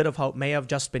last little bit of hope may have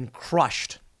just been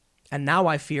crushed. And now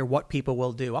I fear what people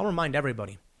will do. I'll remind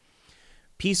everybody.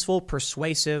 Peaceful,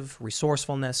 persuasive,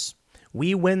 resourcefulness.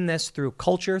 We win this through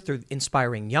culture, through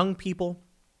inspiring young people.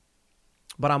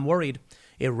 But I'm worried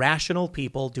irrational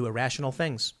people do irrational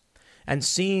things. And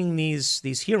seeing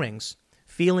these hearings,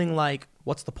 feeling like,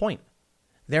 what's the point?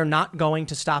 They're not going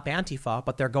to stop Antifa,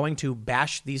 but they're going to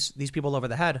bash these people over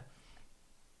the head.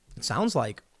 It sounds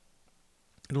like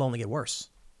it'll only get worse.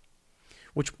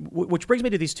 Which brings me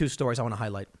to these two stories I want to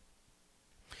highlight.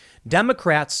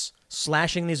 Democrats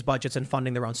slashing these budgets and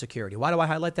funding their own security. Why do I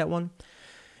highlight that one?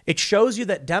 It shows you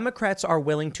that Democrats are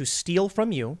willing to steal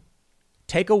from you,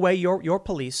 take away your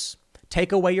police,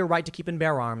 take away your right to keep and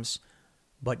bear arms,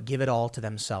 but give it all to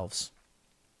themselves.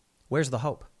 Where's the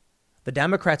hope? The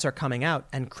Democrats are coming out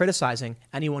and criticizing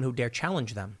anyone who dare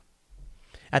challenge them.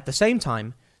 At the same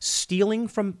time, stealing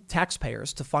from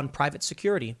taxpayers to fund private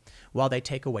security while they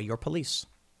take away your police.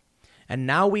 And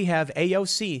now we have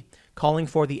AOC calling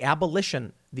for the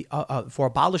abolishment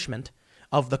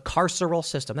of the carceral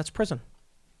system. That's prison.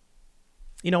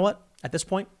 You know what? At this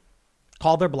point,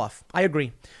 call their bluff. I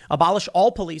agree. Abolish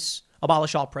all police,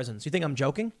 abolish all prisons. You think I'm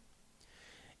joking?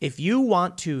 If you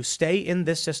want to stay in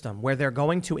this system where they're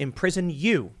going to imprison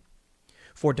you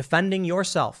for defending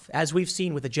yourself, as we've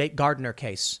seen with the Jake Gardner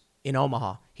case in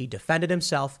Omaha, he defended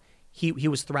himself. He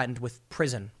was threatened with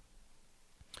prison.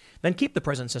 Then keep the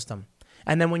prison system.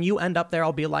 And then when you end up there,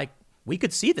 I'll be like, we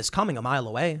could see this coming a mile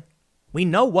away. We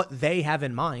know what they have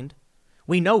in mind.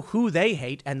 We know who they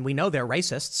hate, and we know they're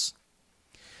racists.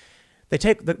 They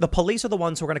take the police are the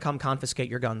ones who are going to come confiscate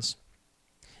your guns.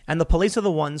 And the police are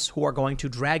the ones who are going to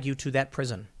drag you to that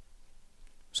prison.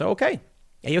 So, okay,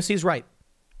 AOC's right.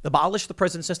 Abolish the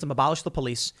prison system, abolish the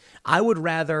police. I would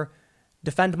rather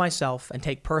defend myself and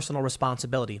take personal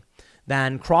responsibility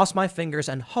than cross my fingers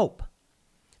and hope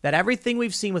that everything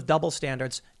we've seen with double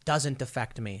standards doesn't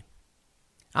affect me.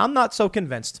 I'm not so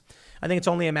convinced. I think it's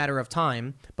only a matter of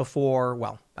time before,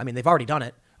 well, I mean, they've already done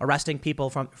it, arresting people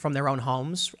from their own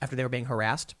homes after they were being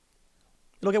harassed.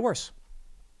 It'll get worse.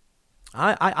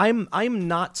 I'm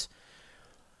not,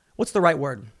 what's the right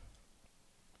word?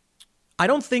 I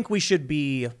don't think we should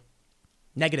be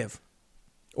negative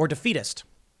or defeatist.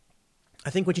 I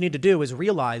think what you need to do is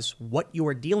realize what you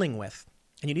are dealing with,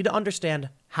 and you need to understand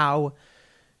how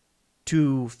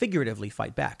to figuratively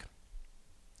fight back.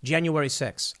 January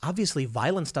 6th. Obviously,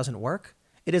 violence doesn't work.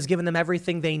 It has given them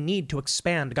everything they need to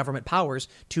expand government powers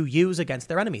to use against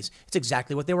their enemies. It's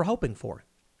exactly what they were hoping for.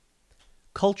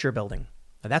 Culture building.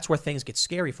 Now, that's where things get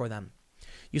scary for them.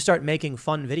 You start making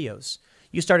fun videos.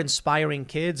 You start inspiring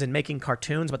kids and making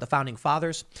cartoons about the founding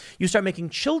fathers. You start making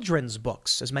children's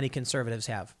books, as many conservatives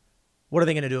have. What are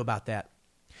they going to do about that?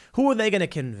 Who are they going to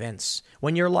convince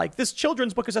when you're like, this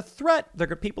children's book is a threat?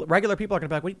 Regular people are going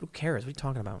to be like, who cares? What are you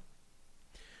talking about?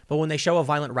 But when they show a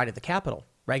violent riot at the Capitol,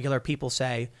 regular people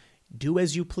say, do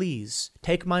as you please.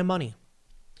 Take my money.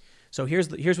 So here's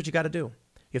what you got to do.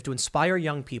 You have to inspire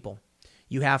young people.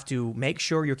 You have to make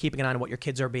sure you're keeping an eye on what your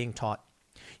kids are being taught.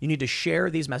 You need to share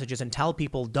these messages and tell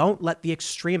people, don't let the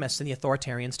extremists and the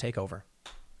authoritarians take over.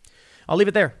 I'll leave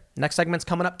it there. Next segment's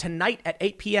coming up tonight at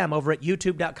 8 p.m. over at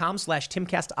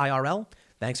youtube.com/TimcastIRL.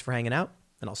 Thanks for hanging out,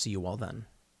 and I'll see you all then.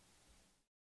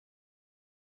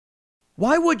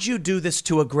 Why would you do this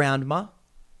to a grandma?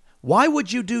 Why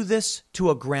would you do this to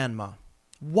a grandma?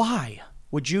 Why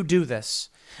would you do this?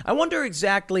 I wonder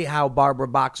exactly how Barbara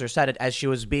Boxer said it as she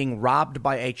was being robbed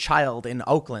by a child in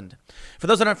Oakland. For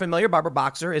those that aren't familiar, Barbara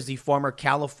Boxer is the former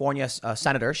California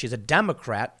senator. She's a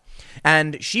Democrat,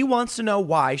 and she wants to know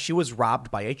why she was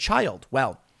robbed by a child.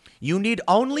 Well, you need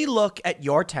only look at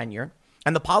your tenure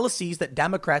and the policies that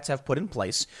Democrats have put in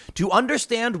place to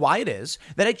understand why it is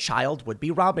that a child would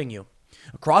be robbing you.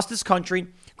 Across this country,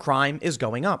 crime is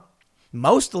going up,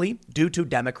 mostly due to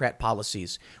Democrat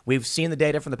policies. We've seen the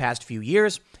data from the past few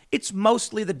years. It's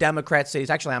mostly the Democrat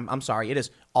cities. Actually, I'm sorry. It is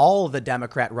all the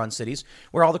Democrat-run cities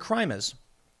where all the crime is.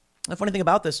 The funny thing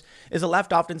about this is the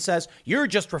left often says, you're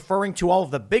just referring to all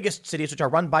of the biggest cities which are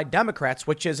run by Democrats,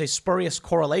 which is a spurious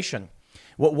correlation.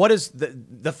 What is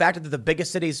the fact that the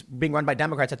biggest cities being run by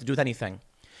Democrats have to do with anything?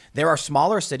 There are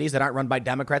smaller cities that aren't run by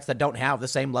Democrats that don't have the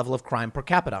same level of crime per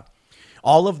capita.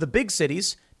 All of the big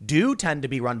cities do tend to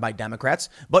be run by Democrats,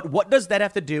 but what does that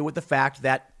have to do with the fact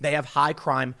that they have high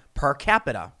crime per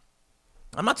capita?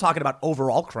 I'm not talking about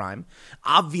overall crime.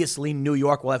 Obviously, New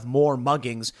York will have more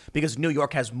muggings because New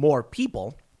York has more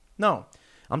people. No,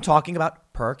 I'm talking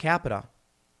about per capita.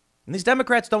 And these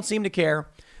Democrats don't seem to care,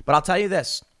 but I'll tell you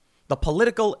this. The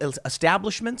political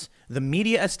establishment, the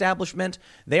media establishment,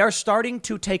 they are starting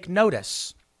to take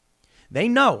notice. They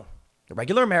know the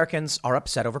regular Americans are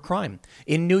upset over crime.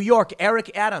 In New York,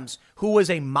 Eric Adams, who was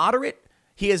a moderate,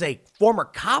 he is a former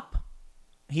cop,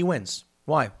 he wins.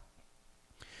 Why?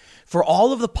 For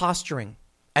all of the posturing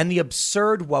and the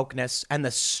absurd wokeness and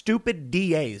the stupid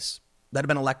DAs that have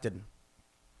been elected,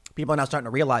 people are now starting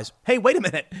to realize, hey, wait a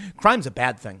minute, crime's a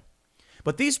bad thing.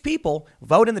 But these people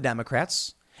vote in the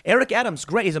Democrats. Eric Adams,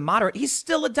 great, he's a moderate, he's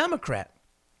still a Democrat.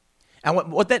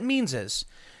 And what that means is,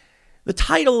 the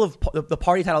title of the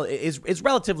party title is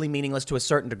relatively meaningless to a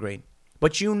certain degree,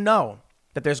 but you know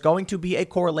that there's going to be a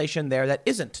correlation there that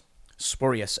isn't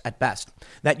spurious at best,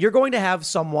 that you're going to have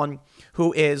someone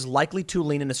who is likely to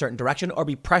lean in a certain direction or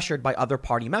be pressured by other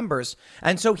party members.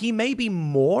 And so he may be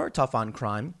more tough on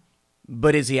crime,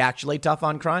 but is he actually tough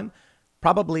on crime?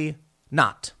 Probably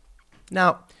not.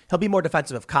 Now, he'll be more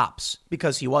defensive of cops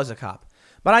because he was a cop.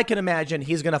 But I can imagine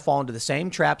he's going to fall into the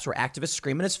same traps where activists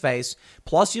scream in his face.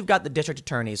 Plus, you've got the district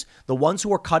attorneys, the ones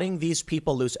who are cutting these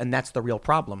people loose. And that's the real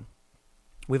problem.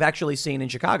 We've actually seen in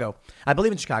Chicago, I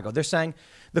believe in Chicago, they're saying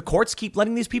the courts keep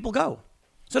letting these people go.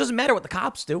 So it doesn't matter what the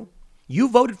cops do. You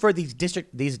voted for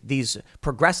these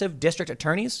progressive district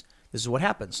attorneys. This is what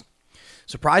happens.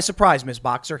 Surprise, surprise, Ms.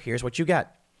 Boxer. Here's what you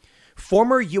get.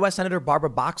 Former U.S. Senator Barbara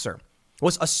Boxer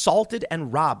was assaulted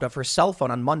and robbed of her cell phone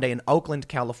on Monday in Oakland,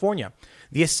 California.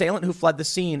 The assailant who fled the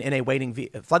scene in a waiting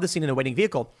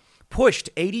vehicle pushed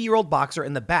 80-year-old Boxer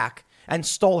in the back and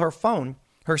stole her phone.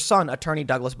 Her son, attorney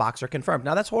Douglas Boxer, confirmed.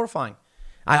 Now, that's horrifying.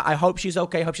 I hope she's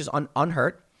okay. I hope she's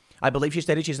unhurt. I believe she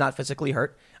stated she's not physically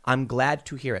hurt. I'm glad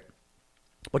to hear it.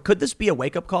 But could this be a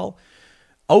wake-up call?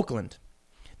 Oakland.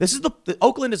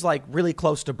 Oakland is like really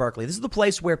close to Berkeley. This is the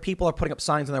place where people are putting up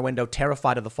signs on their window,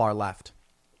 terrified of the far left.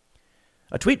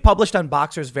 A tweet published on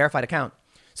Boxer's verified account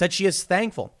said she is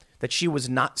thankful that she was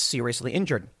not seriously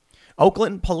injured.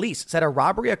 Oakland police said a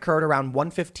robbery occurred around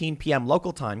 1:15 p.m.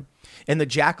 local time in the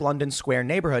Jack London Square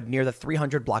neighborhood near the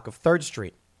 300 block of 3rd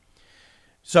Street.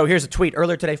 So here's a tweet.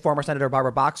 Earlier today, former Senator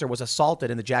Barbara Boxer was assaulted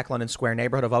in the Jack London Square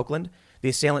neighborhood of Oakland. The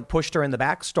assailant pushed her in the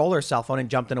back, stole her cell phone, and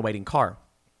jumped in a waiting car.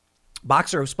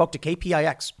 Boxer, who spoke to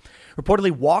KPIX,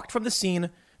 reportedly walked from the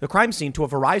crime scene, to a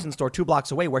Verizon store 2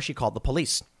 blocks away where she called the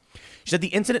police. She said the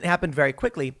incident happened very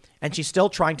quickly, and she's still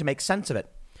trying to make sense of it.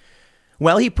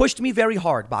 Well, he pushed me very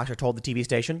hard, Boxer told the TV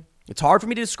station. It's hard for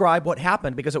me to describe what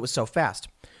happened because it was so fast.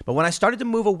 But when I started to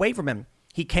move away from him,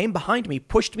 he came behind me,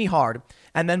 pushed me hard,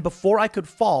 and then before I could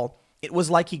fall, it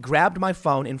was like he grabbed my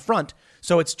phone in front,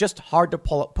 so it's just hard to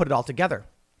put it all together.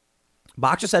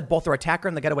 Boxer said both their attacker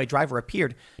and the getaway driver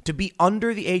appeared to be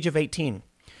under the age of 18.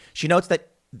 She notes that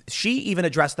she even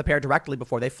addressed the pair directly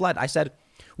before they fled. I said,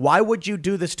 "Why would you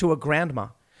do this to a grandma?"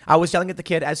 I was yelling at the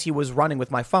kid as he was running with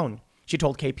my phone. She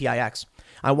told KPIX,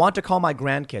 "I want to call my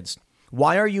grandkids.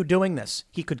 Why are you doing this?"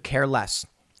 He could care less.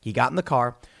 He got in the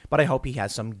car, but I hope he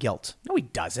has some guilt. No, he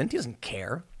doesn't. He doesn't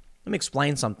care. Let me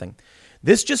explain something.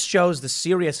 This just shows the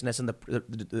seriousness and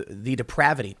the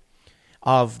depravity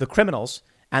of the criminals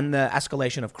and the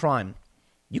escalation of crime.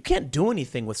 You can't do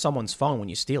anything with someone's phone when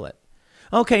you steal it.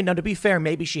 Okay, now to be fair,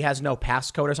 maybe she has no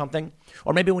passcode or something.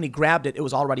 Or maybe when he grabbed it, it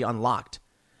was already unlocked.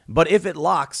 But if it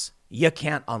locks, you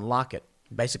can't unlock it.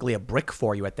 Basically a brick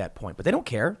for you at that point. But they don't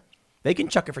care. They can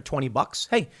chuck it for $20.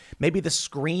 Hey, maybe the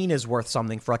screen is worth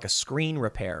something for like a screen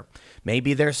repair.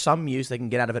 Maybe there's some use they can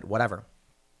get out of it, whatever.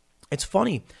 It's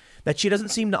funny that she doesn't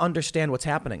seem to understand what's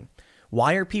happening.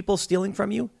 Why are people stealing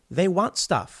from you? They want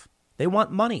stuff. They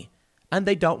want money. And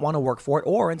they don't want to work for it.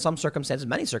 Or in some circumstances,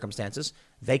 many circumstances,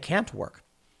 they can't work.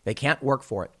 They can't work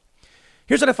for it.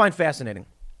 Here's what I find fascinating.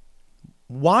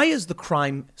 Why is the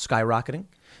crime skyrocketing?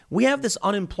 We have this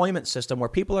unemployment system where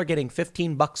people are getting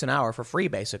 $15 an hour for free,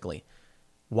 basically.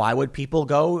 Why would people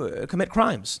go commit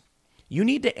crimes? You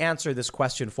need to answer this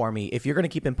question for me if you're going to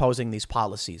keep imposing these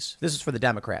policies. This is for the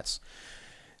Democrats.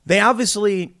 They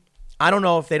obviously, I don't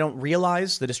know if they don't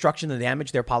realize the destruction and the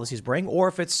damage their policies bring, or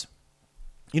if it's,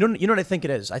 you know what I think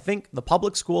it is? I think the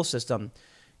public school system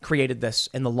created this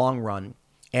in the long run,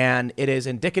 and it is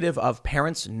indicative of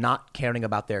parents not caring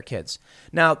about their kids.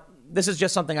 Now, this is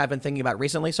just something I've been thinking about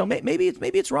recently, so maybe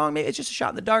it's wrong. Maybe it's just a shot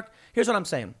in the dark. Here's what I'm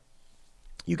saying.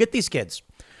 You get these kids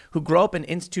who grow up in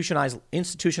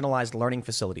institutionalized learning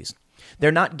facilities.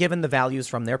 They're not given the values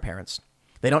from their parents.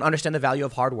 They don't understand the value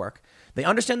of hard work. They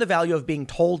understand the value of being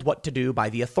told what to do by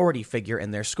the authority figure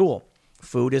in their school.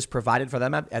 Food is provided for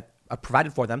them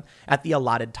at the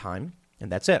allotted time,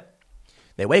 and that's it.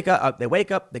 They wake up,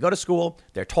 they go to school,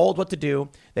 they're told what to do.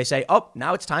 They say, "Oh,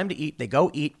 now it's time to eat." They go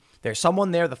eat. There's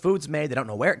someone there, the food's made, they don't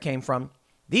know where it came from.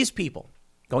 These people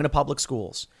going to public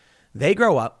schools, they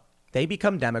grow up, they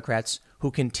become Democrats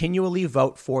who continually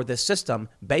vote for this system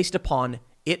based upon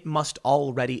it must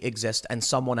already exist and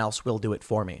someone else will do it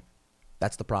for me.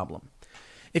 That's the problem.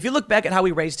 If you look back at how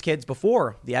we raised kids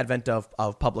before the advent of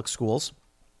public schools,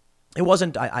 it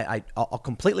wasn't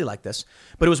completely like this,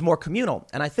 but it was more communal.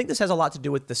 And I think this has a lot to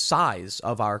do with the size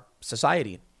of our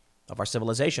society, of our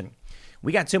civilization.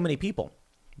 We got too many people.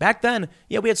 Back then,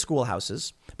 yeah, we had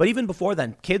schoolhouses, but even before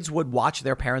then, kids would watch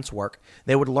their parents work.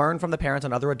 They would learn from the parents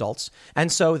and other adults.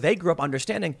 And so they grew up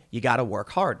understanding you got to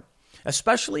work hard,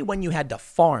 especially when you had to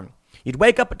farm. You'd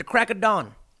wake up at the crack of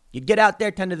dawn. You'd get out there,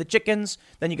 tend to the chickens.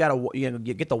 Then you got to you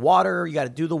get the water. You got to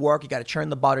do the work. You got to churn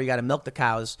the butter. You got to milk the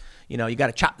cows. You got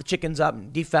to chop the chickens up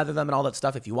and defeather them and all that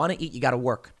stuff. If you want to eat, you got to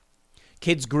work.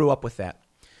 Kids grew up with that.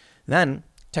 Then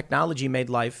technology made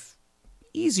life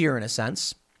easier in a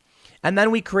sense. And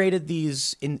then we created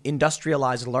these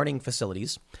industrialized learning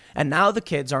facilities. And now the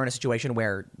kids are in a situation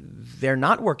where they're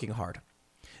not working hard.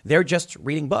 They're just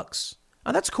reading books.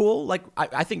 And that's cool. Like,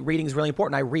 I think reading is really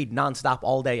important. I read nonstop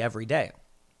all day, every day.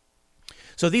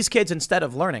 So these kids, instead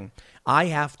of learning, I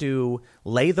have to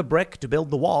lay the brick to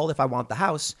build the wall if I want the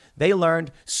house. They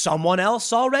learned someone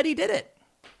else already did it.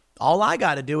 All I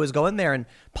got to do is go in there and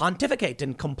pontificate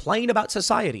and complain about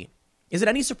society. Is it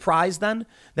any surprise then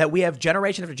that we have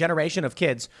generation after generation of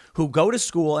kids who go to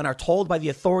school and are told by the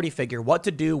authority figure what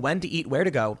to do, when to eat, where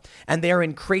to go, and they are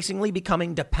increasingly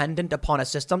becoming dependent upon a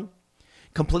system,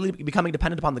 completely becoming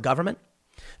dependent upon the government?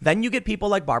 Then you get people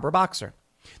like Barbara Boxer.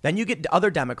 Then you get other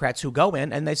Democrats who go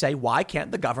in and they say, why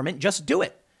can't the government just do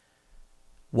it?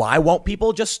 Why won't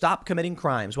people just stop committing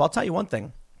crimes? Well, I'll tell you one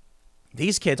thing.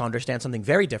 These kids understand something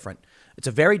very different. It's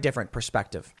a very different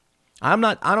perspective. I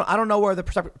don't know where the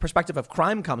perspective of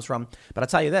crime comes from, but I'll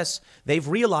tell you this. They've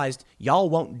realized y'all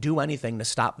won't do anything to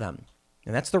stop them.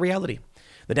 And that's the reality.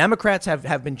 The Democrats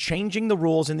have been changing the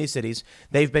rules in these cities.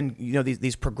 They've been,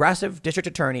 these progressive district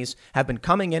attorneys have been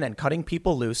coming in and cutting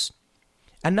people loose.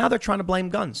 And now they're trying to blame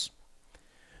guns.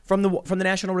 From the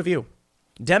National Review,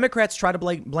 Democrats try to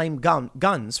blame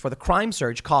guns for the crime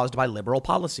surge caused by liberal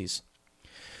policies.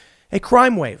 A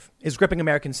crime wave is gripping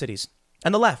American cities,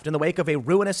 and the left, in the wake of a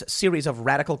ruinous series of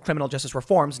radical criminal justice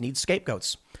reforms, needs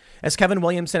scapegoats. As Kevin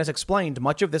Williamson has explained,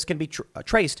 much of this can be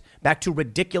traced back to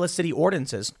ridiculous city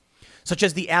ordinances, such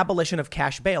as the abolition of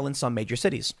cash bail in some major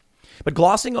cities. But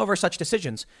glossing over such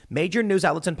decisions, major news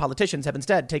outlets and politicians have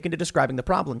instead taken to describing the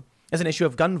problem as an issue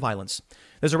of gun violence.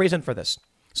 There's a reason for this.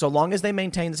 So long as they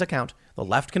maintain this account, the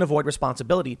left can avoid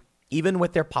responsibility, even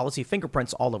with their policy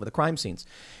fingerprints all over the crime scenes.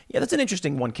 Yeah, that's an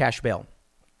interesting one, cash bail.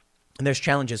 And there's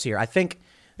challenges here. I think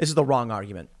this is the wrong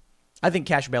argument. I think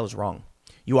cash bail is wrong.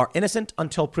 You are innocent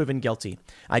until proven guilty.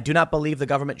 I do not believe the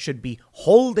government should be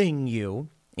holding you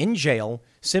in jail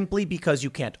simply because you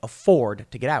can't afford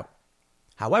to get out.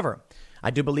 However,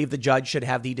 I do believe the judge should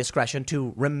have the discretion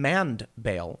to remand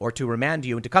bail or to remand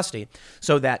you into custody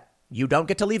so that you don't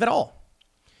get to leave at all.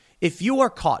 If you are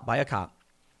caught by a cop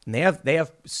and they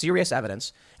have serious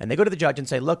evidence and they go to the judge and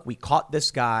say, look, we caught this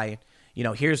guy,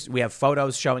 we have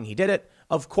photos showing he did it.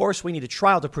 Of course, we need a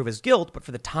trial to prove his guilt. But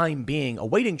for the time being,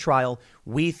 awaiting trial,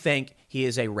 we think he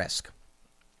is a risk,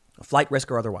 a flight risk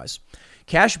or otherwise.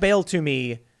 Cash bail to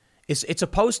me it's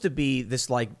supposed to be this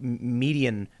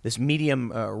medium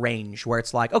range where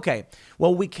it's like, OK,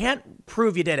 well, we can't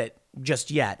prove you did it just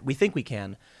yet. We think we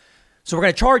can. So we're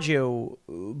going to charge you,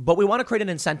 but we want to create an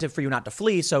incentive for you not to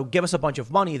flee. So give us a bunch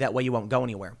of money. That way you won't go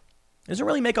anywhere. It doesn't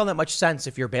really make all that much sense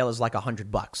if your bail is like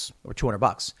 $100 or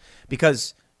 $200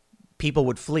 because people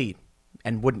would flee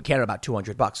and wouldn't care about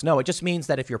 $200. No, it just means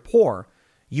that if you're poor,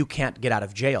 you can't get out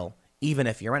of jail, even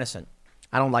if you're innocent.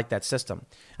 I don't like that system.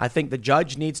 I think the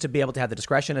judge needs to be able to have the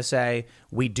discretion to say,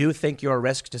 we do think you're a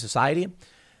risk to society,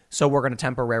 so we're going to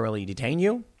temporarily detain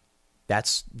you.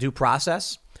 That's due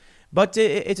process. But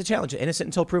it's a challenge, innocent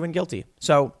until proven guilty.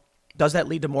 So does that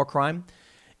lead to more crime?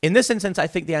 In this instance, I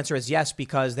think the answer is yes,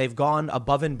 because they've gone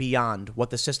above and beyond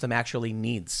what the system actually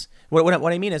needs. What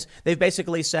I mean is they've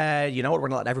basically said, you know what, we're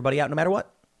going to let everybody out no matter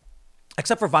what,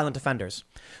 except for violent offenders.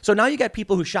 So now you got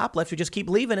people who shoplift who just keep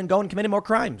leaving and going and committing more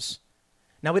crimes.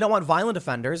 Now, we don't want violent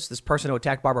offenders, this person who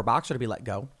attacked Barbara Boxer, to be let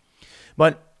go.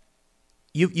 But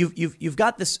you've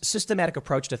got this systematic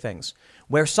approach to things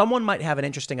where someone might have an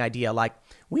interesting idea, like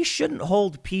we shouldn't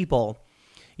hold people,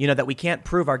 that we can't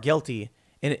prove are guilty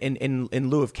in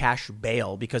lieu of cash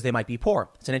bail because they might be poor.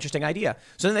 It's an interesting idea.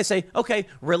 So then they say, okay,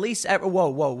 release.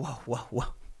 Whoa.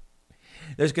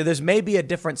 There's maybe a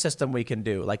different system we can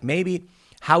do, like maybe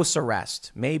house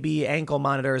arrest, maybe ankle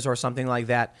monitors or something like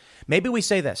that. Maybe we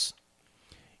say this.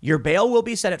 Your bail will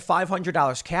be set at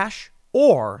 $500 cash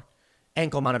or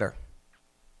ankle monitor.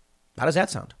 How does that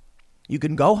sound? You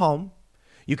can go home.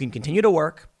 You can continue to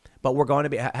work, but we're going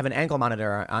to have an ankle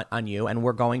monitor on you, and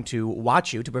we're going to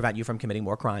watch you to prevent you from committing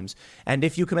more crimes. And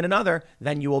if you commit another,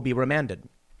 then you will be remanded.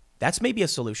 That's maybe a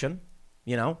solution.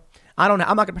 I don't know.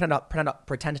 I'm not going to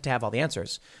pretend to have all the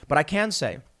answers, but I can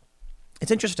say it's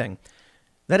interesting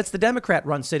that it's the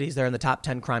Democrat-run cities that are in the top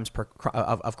 10 crimes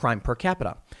of crime per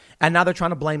capita. And now they're trying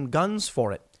to blame guns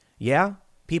for it. Yeah,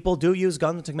 people do use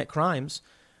guns to commit crimes,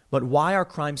 but why are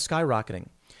crimes skyrocketing?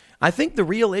 I think the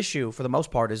real issue for the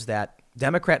most part is that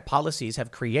Democrat policies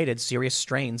have created serious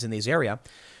strains in these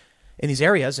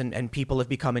areas, and people have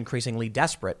become increasingly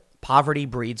desperate. Poverty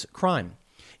breeds crime.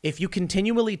 If you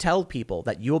continually tell people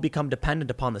that you will become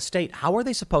dependent upon the state, how are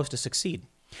they supposed to succeed?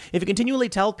 If you continually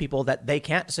tell people that they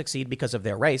can't succeed because of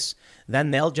their race,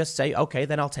 then they'll just say, okay,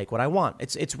 then I'll take what I want.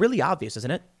 It's really obvious,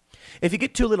 isn't it? If you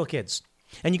get two little kids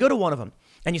and you go to one of them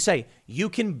and you say, you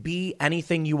can be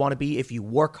anything you want to be if you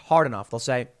work hard enough, they'll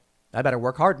say, I better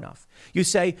work hard enough. You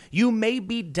say, you may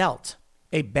be dealt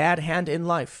a bad hand in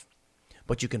life,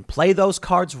 but you can play those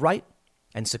cards right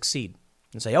and succeed.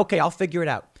 And say, okay, I'll figure it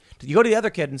out. You go to the other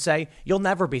kid and say, you'll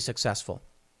never be successful.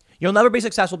 You'll never be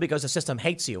successful because the system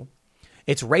hates you.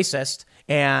 It's racist,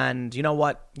 and you know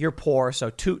what? You're poor,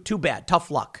 so too bad. Tough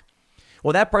luck.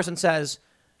 Well, that person says,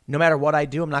 no matter what I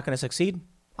do, I'm not going to succeed.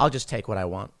 I'll just take what I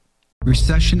want.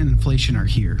 Recession and inflation are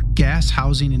here. Gas,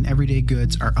 housing, and everyday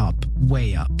goods are up,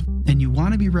 way up. and you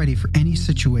want to be ready for any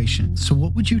situation. So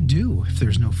what would you do if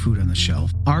there's no food on the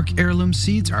shelf? ARC Heirloom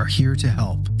Seeds are here to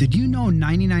help. Did you know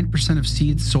 99% of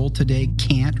seeds sold today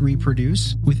can't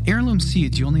reproduce? With heirloom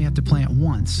seeds, you only have to plant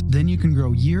once. Then you can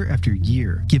grow year after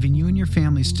year, giving you and your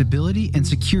family stability and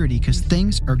security because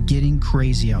things are getting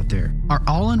crazy out there. Our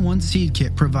all-in-one seed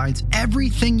kit provides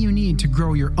everything you need to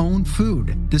grow your own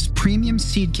food. This premium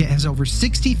seed kit has over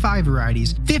 65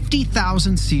 varieties,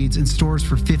 50,000 seeds, and stores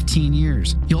for 15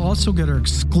 years. You'll also get our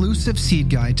exclusive seed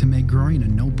guide to make growing a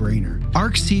no-brainer.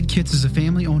 ARC Seed Kits is a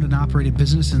family-owned and operated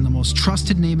business and the most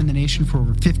trusted name in the nation for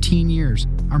over 15 years.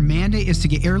 Our mandate is to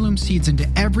get heirloom seeds into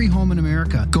every home in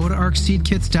America. Go to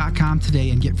arcseedkits.com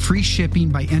today and get free shipping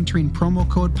by entering promo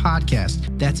code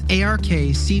podcast. That's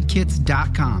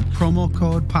ARKseedkits.com, promo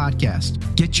code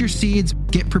podcast. Get your seeds,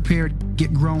 get prepared,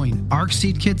 get growing.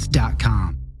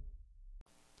 arcseedkits.com.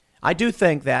 I do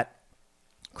think that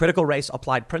critical race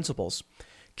applied principles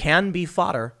can be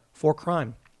fodder for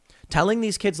crime. Telling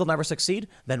these kids they'll never succeed,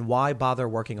 then why bother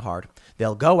working hard?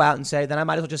 They'll go out and say, then I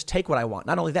might as well just take what I want.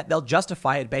 Not only that, they'll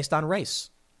justify it based on race.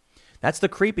 That's the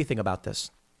creepy thing about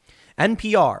this.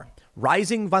 NPR,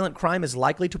 rising violent crime is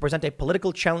likely to present a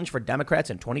political challenge for Democrats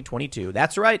in 2022.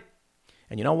 That's right.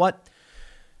 And you know what?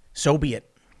 So be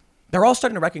it. They're all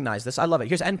starting to recognize this. I love it.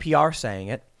 Here's NPR saying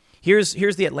it. Here's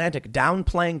The Atlantic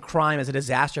downplaying crime as a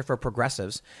disaster for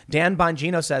progressives. Dan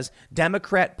Bongino says,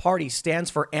 Democrat Party stands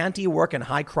for anti-work and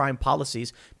high crime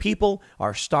policies people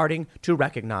are starting to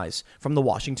recognize. From the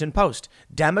Washington Post,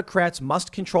 Democrats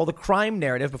must control the crime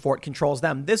narrative before it controls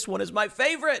them. This one is my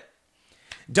favorite.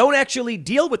 Don't actually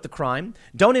deal with the crime.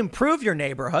 Don't improve your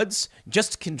neighborhoods.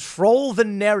 Just control the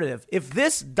narrative. If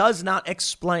this does not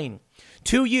explain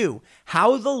to you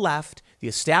how the left, the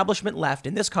establishment left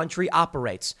in this country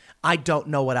operates, I don't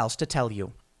know what else to tell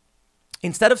you.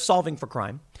 Instead of solving for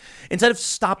crime, instead of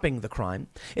stopping the crime,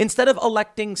 instead of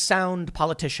electing sound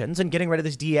politicians and getting rid of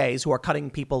these DAs who are cutting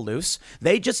people loose,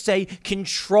 they just say,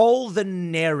 control the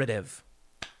narrative.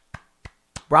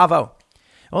 Bravo.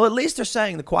 Well, at least they're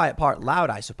saying the quiet part loud,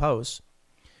 I suppose.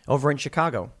 Over in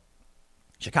Chicago,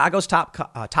 Chicago's top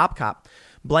cop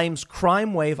blames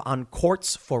crime wave on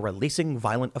courts for releasing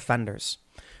violent offenders.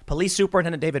 Police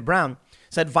Superintendent David Brown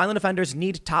said violent offenders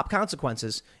need top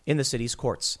consequences in the city's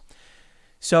courts.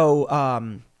 So,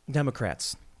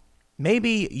 Democrats,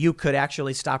 maybe you could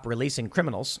actually stop releasing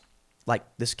criminals like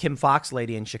this Kim Fox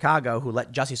lady in Chicago who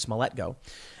let Jussie Smollett go,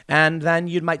 and then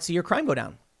you might see your crime go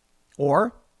down.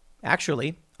 Or,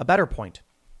 actually, a better point.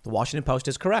 The Washington Post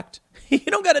is correct. You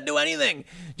don't got to do anything.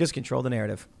 Just control the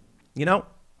narrative. You know,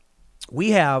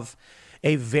 we have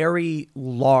a very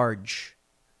large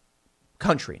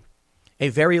country, a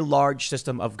very large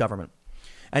system of government.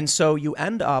 And so you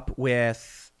end up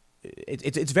with,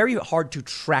 it's very hard to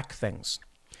track things.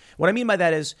 What I mean by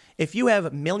that is if you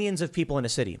have millions of people in a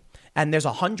city and there's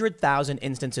 100,000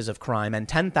 instances of crime and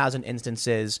 10,000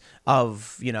 instances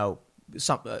of, you know,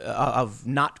 of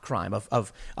not crime,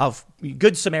 of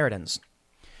good Samaritans,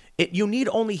 you need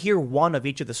only hear one of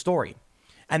each of the story.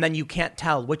 And then you can't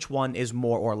tell which one is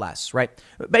more or less, right?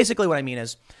 Basically, what I mean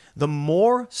is the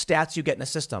more stats you get in a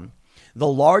system, the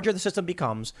larger the system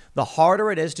becomes, the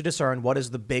harder it is to discern what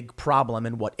is the big problem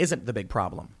and what isn't the big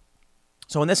problem.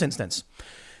 So in this instance,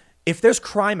 if there's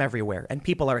crime everywhere and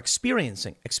people are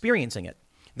experiencing it,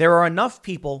 there are enough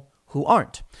people who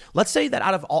aren't. Let's say that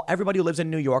out of everybody who lives in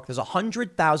New York, there's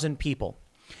 100,000 people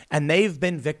and they've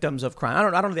been victims of crime. I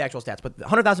don't know the actual stats, but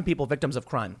 100,000 people victims of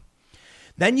crime.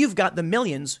 Then you've got the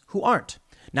millions who aren't.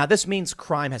 Now, this means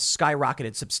crime has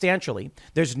skyrocketed substantially.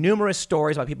 There's numerous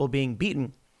stories about people being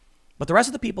beaten, but the rest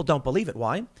of the people don't believe it.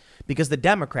 Why? Because the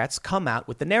Democrats come out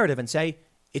with the narrative and say,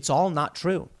 it's all not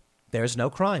true. There's no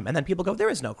crime. And then people go, there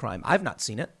is no crime. I've not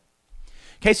seen it.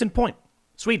 Case in point,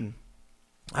 Sweden.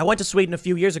 I went to Sweden a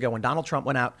few years ago when Donald Trump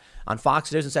went out on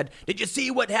Fox News and said, did you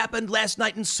see what happened last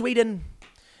night in Sweden?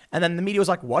 And then the media was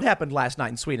like, what happened last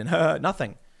night in Sweden?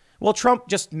 Nothing. Well, Trump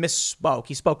just misspoke.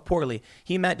 He spoke poorly.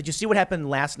 He meant, did you see what happened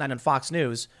last night on Fox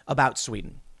News about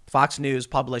Sweden? Fox News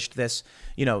published this,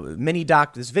 mini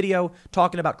doc, this video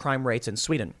talking about crime rates in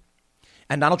Sweden.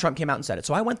 And Donald Trump came out and said it.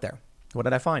 So I went there. What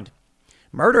did I find?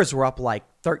 Murders were up like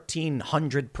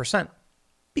 1,300%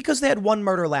 because they had one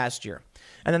murder last year.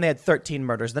 And then they had 13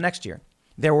 murders the next year.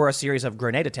 There were a series of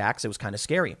grenade attacks. It was kind of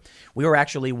scary. We were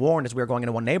actually warned as we were going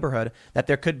into one neighborhood that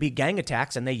there could be gang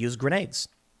attacks and they used grenades.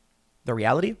 The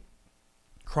reality?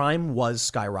 Crime was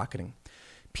skyrocketing.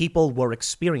 People were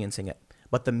experiencing it,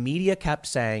 but the media kept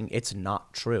saying it's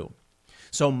not true.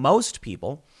 So most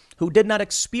people who did not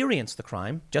experience the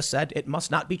crime just said it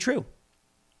must not be true.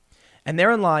 And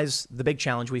therein lies the big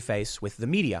challenge we face with the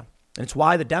media. And it's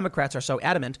why the Democrats are so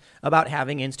adamant about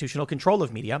having institutional control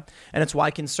of media. And it's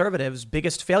why conservatives'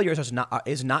 biggest failures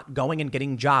is not going and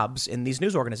getting jobs in these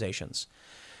news organizations.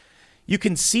 You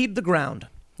can seed the ground.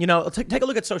 Take a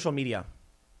look at social media.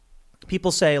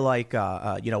 People say like,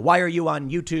 why are you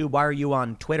on YouTube? Why are you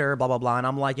on Twitter? Blah, blah, blah. And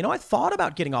I'm like, I thought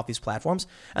about getting off these platforms.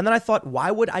 And then I thought,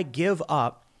 why would I give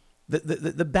up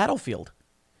the battlefield?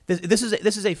 This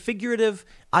is a figurative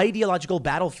ideological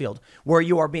battlefield where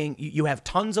you have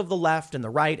tons of the left and the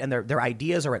right and their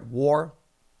ideas are at war.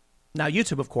 Now,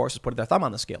 YouTube, of course, has put their thumb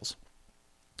on the scales.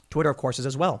 Twitter, of course, is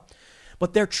as well.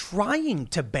 But they're trying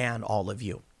to ban all of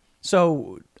you.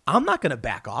 So I'm not going to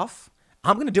back off.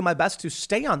 I'm going to do my best to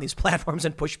stay on these platforms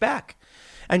and push back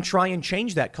and try and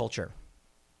change that culture.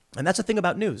 And that's the thing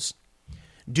about news.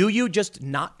 Do you just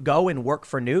not go and work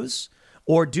for news?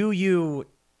 Or do you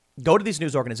go to these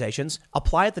news organizations,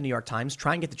 apply at the New York Times,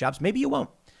 try and get the jobs? Maybe you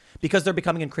won't, because they're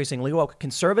becoming increasingly woke.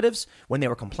 Conservatives, when they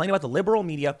were complaining about the liberal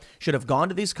media, should have gone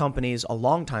to these companies a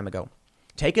long time ago,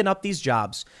 taken up these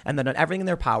jobs, and then done everything in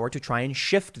their power to try and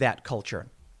shift that culture.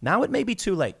 Now it may be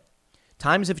too late.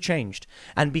 Times have changed.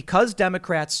 And because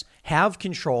Democrats have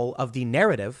control of the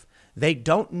narrative, they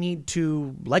don't need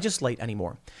to legislate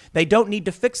anymore. They don't need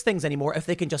to fix things anymore if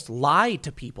they can just lie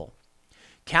to people.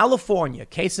 California,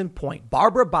 case in point,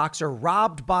 Barbara Boxer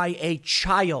robbed by a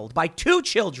child, by two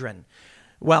children.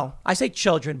 Well, I say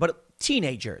children, but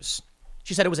teenagers.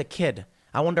 She said it was a kid.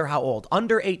 I wonder how old.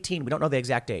 Under 18. We don't know the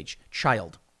exact age.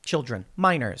 Child, children,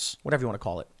 minors, whatever you want to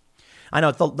call it. I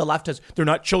know the left has, they're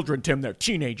not children, Tim, they're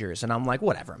teenagers. And I'm like,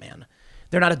 whatever, man.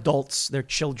 They're not adults. They're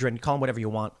children. Call them whatever you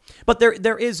want. But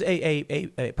there is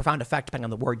a profound effect depending on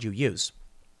the word you use.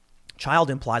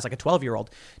 Child implies like a 12-year-old.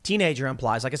 Teenager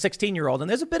implies like a 16-year-old. And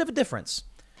there's a bit of a difference.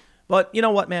 But you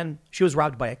know what, man? She was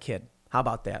robbed by a kid. How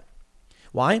about that?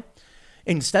 Why?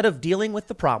 Instead of dealing with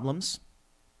the problems,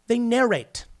 they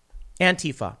narrate.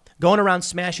 Antifa, going around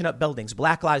smashing up buildings.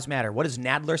 Black Lives Matter. What does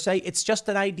Nadler say? It's just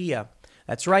an idea.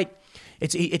 That's right.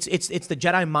 It's the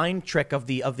Jedi mind trick of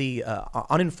the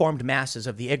uninformed masses,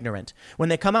 of the ignorant. When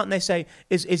they come out and they say,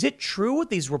 is it true with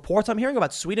these reports I'm hearing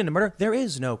about Sweden and murder? There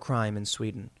is no crime in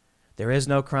Sweden. There is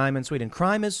no crime in Sweden.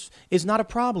 Crime is not a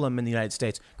problem in the United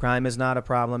States. Crime is not a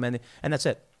problem. And that's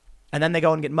it. And then they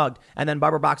go and get mugged. And then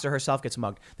Barbara Boxer herself gets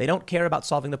mugged. They don't care about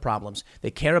solving the problems.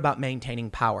 They care about maintaining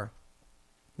power.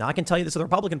 Now, I can tell you this is the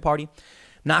Republican Party.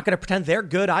 Not going to pretend they're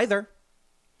good either.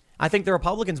 I think the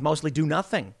Republicans mostly do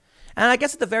nothing. And I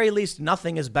guess at the very least,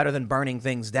 nothing is better than burning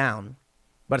things down.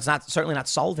 But it's certainly not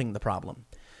solving the problem.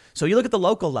 So you look at the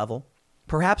local level,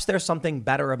 perhaps there's something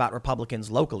better about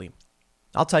Republicans locally.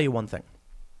 I'll tell you one thing.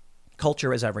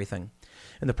 Culture is everything.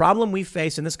 And the problem we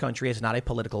face in this country is not a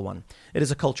political one. It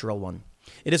is a cultural one.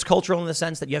 It is cultural in the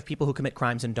sense that you have people who commit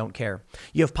crimes and don't care.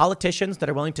 You have politicians that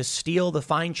are willing to steal the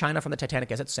fine china from the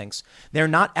Titanic as it sinks. They're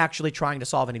not actually trying to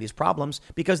solve any of these problems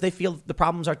because they feel the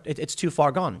problems it's too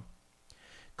far gone.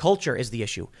 Culture is the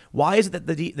issue. Why is it that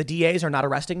the DAs are not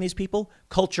arresting these people?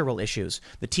 Cultural issues.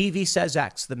 The TV says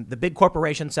X. The big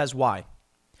corporation says Y.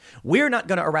 We're not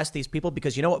going to arrest these people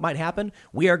because you know what might happen?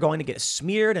 We are going to get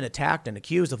smeared and attacked and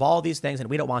accused of all these things, and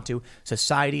we don't want to.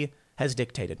 Society has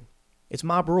dictated. It's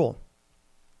mob rule.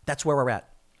 That's where we're at.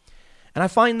 And I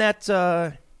find that,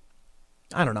 I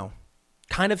don't know,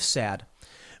 kind of sad.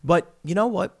 But you know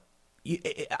what?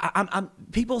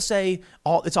 People say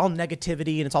it's all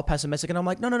negativity and it's all pessimistic. And I'm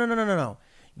like, no.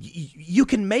 You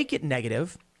can make it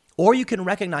negative, or you can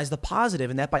recognize the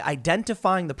positive in that by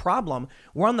identifying the problem,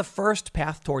 we're on the first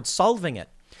path towards solving it.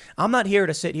 I'm not here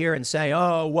to sit here and say,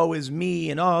 oh, woe is me,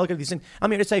 and oh, look at these things.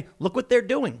 I'm here to say, look what they're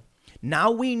doing.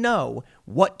 Now we know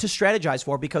what to strategize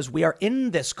for because we are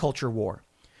in this culture war.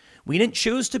 We didn't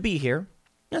choose to be here.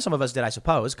 Some of us did, I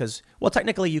suppose, because, well,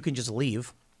 technically you can just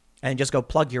leave and just go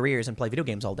plug your ears and play video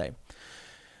games all day.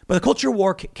 But the culture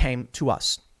war came to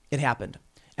us. It happened.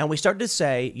 And we started to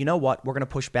say, you know what? We're going to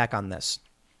push back on this.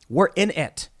 We're in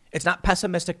it. It's not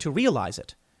pessimistic to realize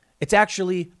it. It's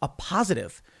actually a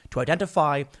positive to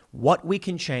identify what we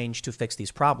can change to fix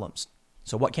these problems.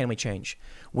 So what can we change?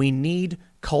 We need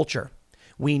culture.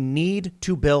 We need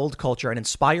to build culture and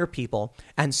inspire people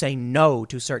and say no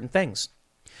to certain things.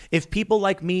 If people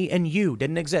like me and you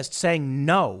didn't exist saying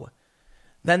no,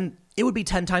 then it would be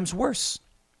 10 times worse.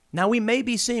 Now, we may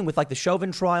be seeing with like the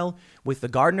Chauvin trial, with the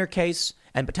Gardner case,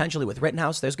 and potentially with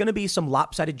Rittenhouse, there's going to be some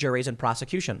lopsided juries and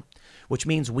prosecution, which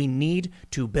means we need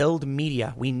to build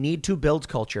media. We need to build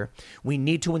culture. We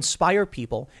need to inspire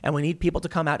people, and we need people to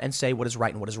come out and say what is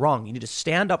right and what is wrong. You need to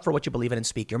stand up for what you believe in and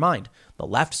speak your mind. The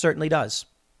left certainly does.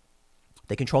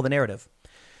 They control the narrative.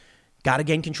 Got to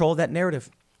gain control of that narrative.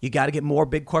 You got to get more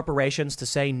big corporations to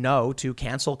say no to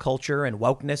cancel culture and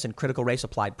wokeness and critical race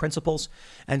applied principles.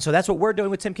 And so that's what we're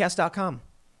doing with timcast.com.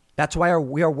 That's why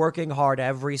we are working hard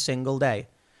every single day.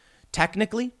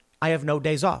 Technically, I have no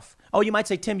days off. Oh, you might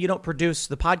say, Tim, you don't produce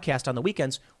the podcast on the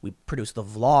weekends. We produce the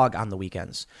vlog on the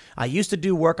weekends. I used to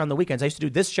do work on the weekends. I used to do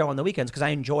this show on the weekends because I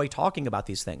enjoy talking about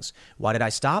these things. Why did I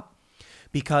stop?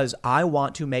 Because I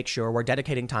want to make sure we're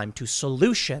dedicating time to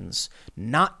solutions,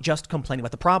 not just complaining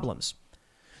about the problems.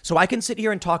 So I can sit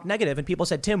here and talk negative, and people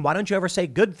said, Tim, why don't you ever say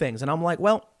good things? And I'm like,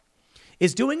 well,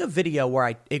 is doing a video where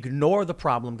I ignore the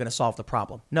problem going to solve the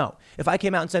problem? No. If I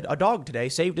came out and said a dog today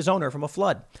saved his owner from a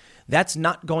flood, that's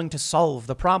not going to solve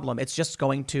the problem. It's just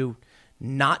going to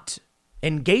not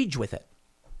engage with it.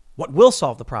 What will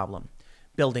solve the problem?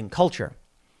 Building culture.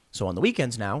 So on the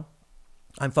weekends now,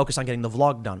 I'm focused on getting the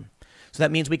vlog done. So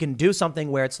that means we can do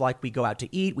something where it's like we go out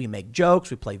to eat, we make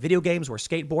jokes, we play video games, we're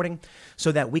skateboarding,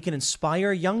 so that we can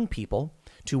inspire young people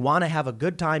to want to have a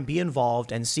good time, be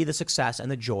involved, and see the success and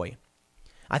the joy.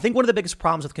 I think one of the biggest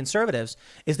problems with conservatives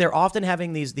is they're often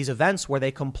having these events where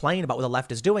they complain about what the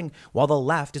left is doing while the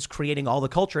left is creating all the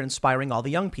culture and inspiring all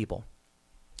the young people.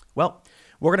 Well,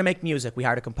 we're going to make music. We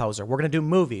hired a composer. We're going to do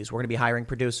movies. We're going to be hiring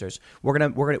producers.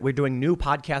 We're doing new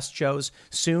podcast shows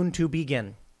soon to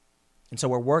begin. And so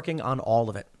we're working on all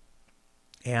of it.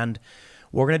 And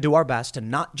we're going to do our best to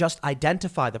not just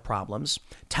identify the problems,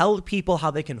 tell people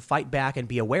how they can fight back and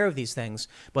be aware of these things,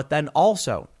 but then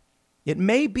also, it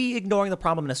may be ignoring the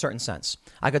problem in a certain sense.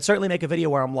 I could certainly make a video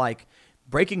where I'm like,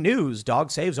 breaking news, dog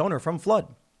saves owner from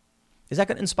flood. Is that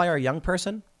going to inspire a young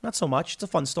person? Not so much. It's a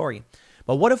fun story.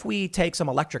 But what if we take some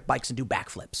electric bikes and do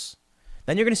backflips?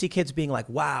 Then you're going to see kids being like,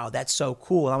 wow, that's so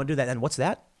cool. I want to do that. And what's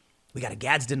that? We got a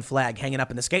Gadsden flag hanging up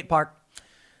in the skate park.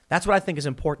 That's what I think is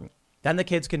important. Then the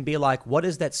kids can be like, what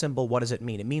is that symbol? What does it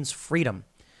mean? It means freedom.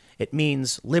 It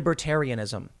means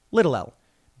libertarianism. Little L.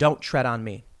 Don't tread on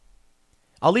me.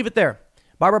 I'll leave it there.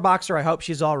 Barbara Boxer, I hope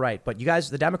she's all right. But you guys,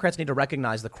 the Democrats need to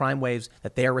recognize the crime waves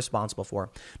that they are responsible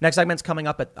for. Next segment's coming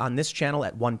up on this channel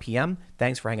at 1 p.m.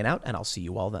 Thanks for hanging out, and I'll see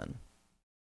you all then.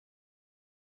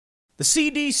 The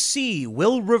CDC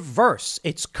will reverse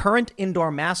its current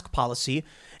indoor mask policy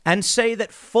and say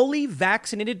that fully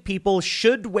vaccinated people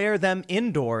should wear them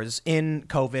indoors in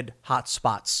COVID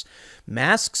hotspots.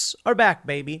 Masks are back,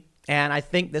 baby, and I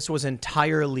think this was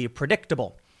entirely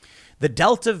predictable. The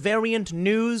Delta variant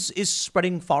news is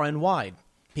spreading far and wide.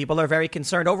 People are very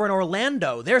concerned. Over in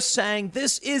Orlando, they're saying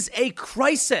this is a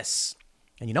crisis.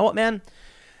 And you know what, man?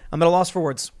 I'm at a loss for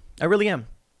words. I really am.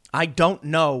 I don't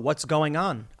know what's going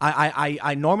on.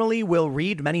 I normally will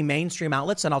read many mainstream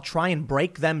outlets and I'll try and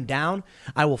break them down.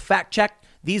 I will fact check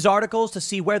these articles to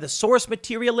see where the source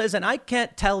material is. And I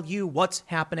can't tell you what's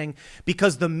happening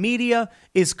because the media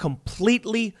is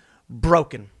completely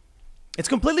broken. It's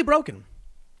completely broken.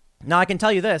 Now, I can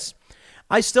tell you this.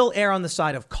 I still err on the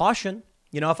side of caution.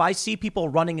 You know, if I see people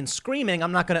running and screaming,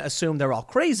 I'm not going to assume they're all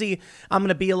crazy. I'm going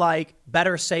to be like,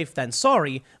 better safe than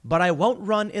sorry, but I won't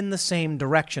run in the same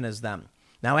direction as them.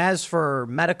 Now, as for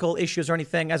medical issues or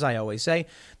anything, as I always say,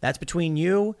 that's between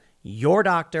you, your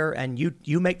doctor, and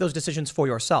you make those decisions for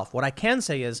yourself. What I can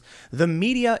say is the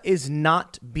media is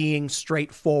not being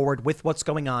straightforward with what's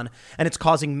going on, and it's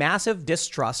causing massive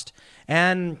distrust,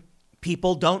 and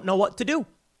people don't know what to do.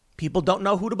 People don't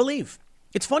know who to believe.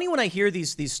 It's funny when I hear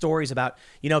these stories about,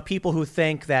 you know, people who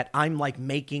think that I'm like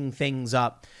making things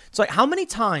up. It's like, how many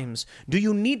times do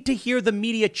you need to hear the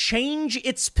media change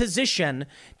its position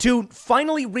to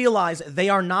finally realize they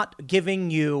are not giving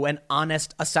you an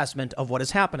honest assessment of what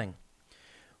is happening?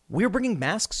 We're bringing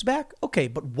masks back? Okay,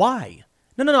 but why?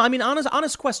 No. I mean,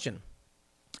 honest question.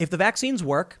 If the vaccines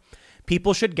work,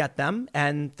 people should get them.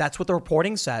 And that's what the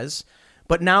reporting says.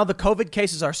 But now the COVID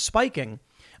cases are spiking.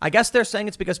 I guess they're saying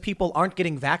it's because people aren't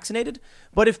getting vaccinated.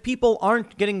 But if people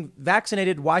aren't getting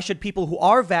vaccinated, why should people who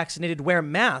are vaccinated wear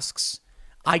masks?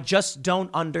 I just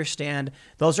don't understand.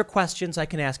 Those are questions I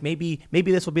can ask. Maybe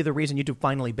this will be the reason YouTube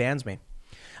finally bans me.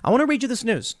 I want to read you this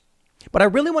news, but I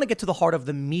really want to get to the heart of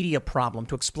the media problem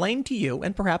to explain to you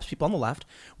and perhaps people on the left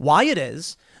why it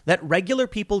is that regular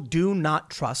people do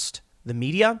not trust the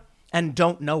media and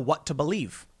don't know what to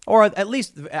believe. Or at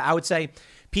least I would say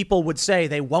people would say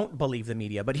they won't believe the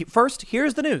media. But first,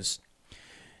 here's the news.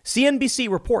 CNBC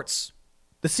reports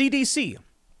the CDC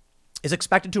is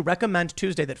expected to recommend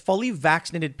Tuesday that fully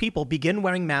vaccinated people begin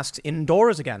wearing masks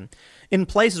indoors again in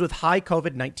places with high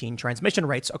COVID-19 transmission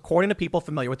rates, according to people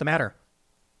familiar with the matter.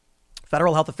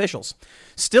 Federal health officials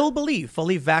still believe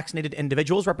fully vaccinated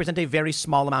individuals represent a very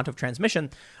small amount of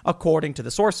transmission, according to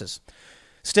the sources.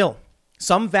 Still,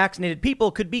 Some vaccinated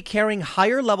people could be carrying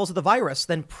higher levels of the virus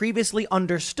than previously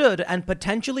understood and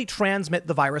potentially transmit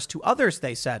the virus to others,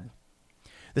 they said.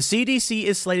 The CDC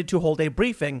is slated to hold a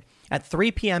briefing at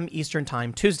 3 p.m. Eastern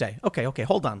Time Tuesday. Okay,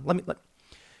 hold on.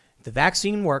 If the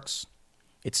vaccine works,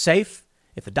 it's safe,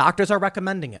 if the doctors are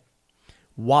recommending it,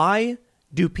 why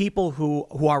do people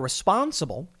who are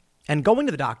responsible and going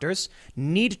to the doctors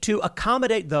need to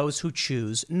accommodate those who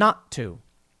choose not to?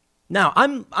 Now,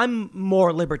 I'm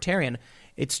more libertarian.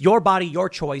 It's your body, your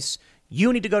choice.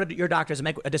 You need to go to your doctors and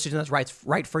make a decision that's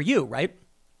right for you, right?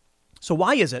 So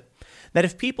why is it that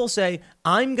if people say,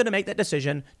 I'm going to make that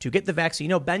decision to get the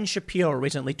vaccine, Ben Shapiro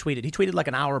recently tweeted. He tweeted like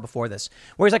an hour before this,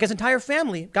 where he's like, his entire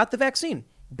family got the vaccine.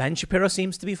 Ben Shapiro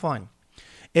seems to be fine.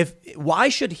 Why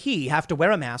should he have to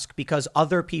wear a mask because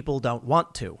other people don't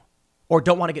want to or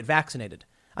don't want to get vaccinated?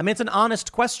 I mean, it's an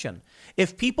honest question.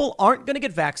 If people aren't going to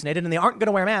get vaccinated and they aren't going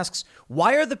to wear masks,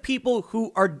 why are the people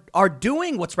who are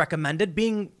doing what's recommended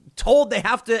being told they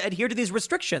have to adhere to these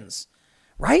restrictions?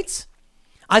 Right?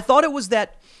 I thought it was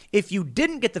that if you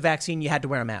didn't get the vaccine, you had to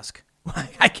wear a mask.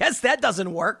 I guess that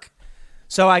doesn't work.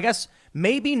 So I guess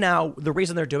maybe now the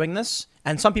reason they're doing this,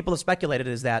 and some people have speculated,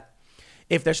 is that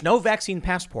if there's no vaccine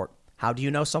passport, how do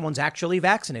you know someone's actually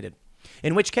vaccinated?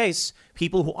 In which case,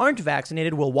 people who aren't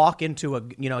vaccinated will walk into a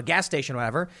gas station or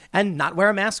whatever and not wear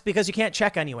a mask because you can't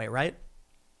check anyway, right?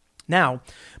 Now,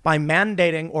 by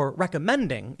mandating or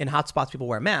recommending in hotspots people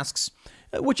wear masks,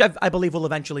 which I believe will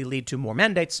eventually lead to more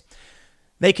mandates,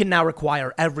 they can now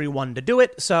require everyone to do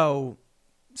it. So,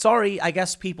 sorry, I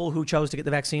guess people who chose to get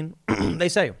the vaccine, they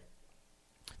say.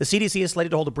 The CDC is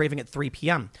slated to hold a briefing at 3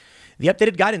 p.m. The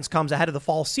updated guidance comes ahead of the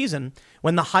fall season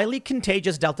when the highly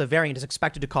contagious Delta variant is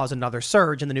expected to cause another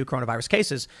surge in the new coronavirus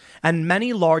cases, and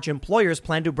many large employers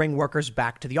plan to bring workers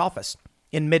back to the office.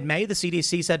 In mid-May, the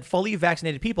CDC said fully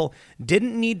vaccinated people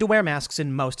didn't need to wear masks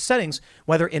in most settings,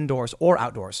 whether indoors or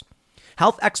outdoors.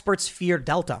 Health experts fear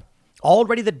Delta,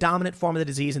 already the dominant form of the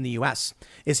disease in the U.S.,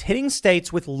 is hitting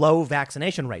states with low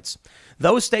vaccination rates.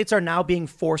 Those states are now being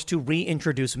forced to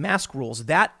reintroduce mask rules.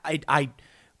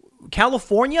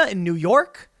 California and New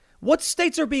York? What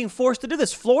states are being forced to do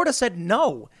this? Florida said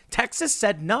no. Texas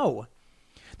said no.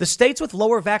 The states with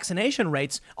lower vaccination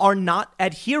rates are not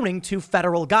adhering to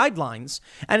federal guidelines.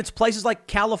 And it's places like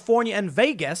California and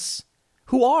Vegas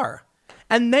who are.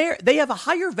 And they have a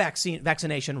higher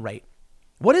vaccination rate.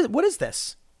 What is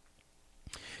this?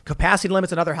 Capacity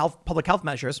limits and other public health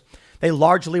measures, they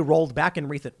largely rolled back in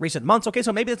recent months. Okay,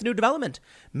 so maybe that's a new development.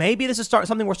 Maybe this is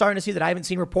something we're starting to see that I haven't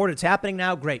seen reported. It's happening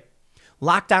now. Great.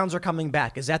 Lockdowns are coming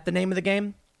back. Is that the name of the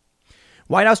game?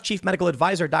 White House Chief Medical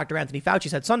Advisor Dr. Anthony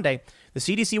Fauci said Sunday the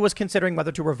CDC was considering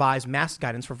whether to revise mask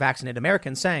guidance for vaccinated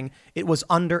Americans, saying it was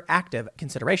under active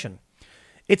consideration.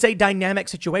 It's a dynamic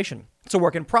situation. It's a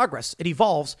work in progress. It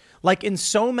evolves like in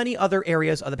so many other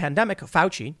areas of the pandemic.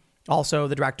 Fauci, also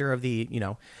the director of the,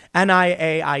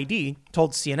 NIAID,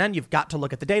 told CNN, you've got to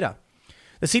look at the data.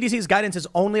 The CDC's guidance is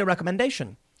only a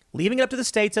recommendation, leaving it up to the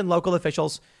states and local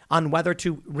officials on whether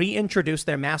to reintroduce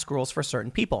their mask rules for certain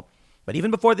people. But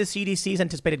even before the CDC's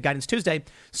anticipated guidance Tuesday,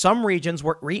 some regions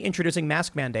were reintroducing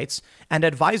mask mandates and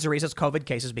advisories as COVID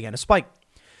cases began to spike.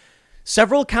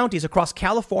 Several counties across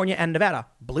California and Nevada,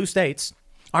 blue states,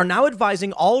 are now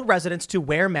advising all residents to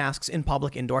wear masks in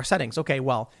public indoor settings. Okay,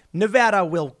 well, Nevada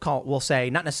will say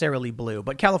not necessarily blue,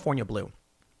 but California blue,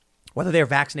 whether they're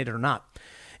vaccinated or not.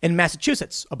 In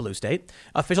Massachusetts, a blue state,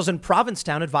 officials in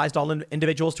Provincetown advised all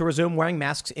individuals to resume wearing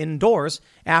masks indoors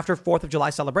after 4th of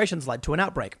July celebrations led to an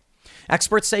outbreak.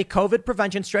 Experts say COVID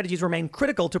prevention strategies remain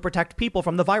critical to protect people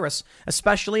from the virus,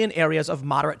 especially in areas of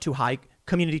moderate to high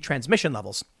community transmission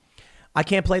levels. I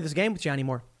can't play this game with you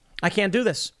anymore. I can't do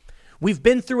this. We've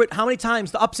been through it how many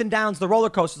times? The ups and downs, the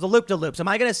roller coasters, the loop-de-loops. Am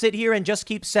I going to sit here and just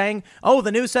keep saying, oh,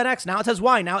 the news said X, now it says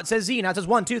Y, now it says Z, now it says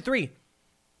 1, 2, 3?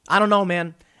 I don't know,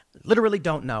 man. Literally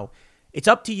don't know. It's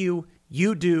up to you.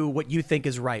 You do what you think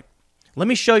is right. Let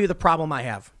me show you the problem I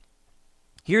have.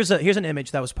 Here's an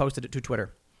image that was posted to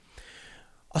Twitter.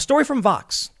 A story from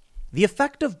Vox. The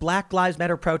effect of Black Lives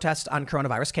Matter protests on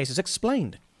coronavirus cases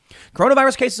explained.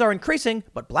 Coronavirus cases are increasing,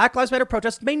 but Black Lives Matter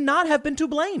protests may not have been to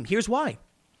blame. Here's why.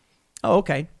 Oh,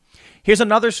 okay. Here's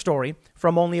another story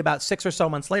from only about 6 or so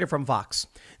months later from Vox.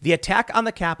 The attack on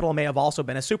the Capitol may have also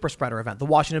been a super spreader event. The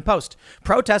Washington Post.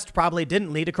 Protests probably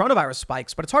didn't lead to coronavirus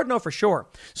spikes, but it's hard to know for sure.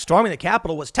 Storming the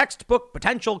Capitol was textbook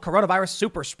potential coronavirus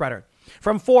super spreader.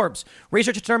 From Forbes,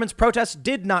 research determines protests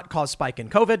did not cause spike in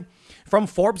COVID. From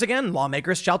Forbes again,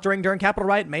 lawmakers sheltering during Capitol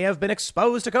riot may have been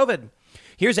exposed to COVID.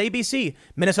 Here's ABC.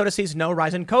 Minnesota sees no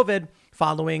rise in COVID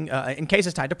following in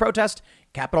cases tied to protest.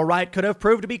 Capitol riot could have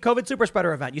proved to be COVID super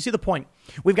spreader event. You see the point.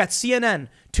 We've got CNN,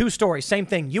 2 stories, same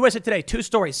thing. USA Today, 2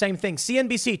 stories, same thing.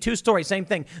 CNBC, 2 stories, same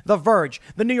thing. The Verge,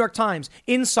 the New York Times,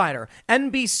 Insider,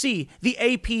 NBC, the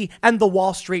AP, and the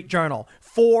Wall Street Journal.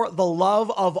 For the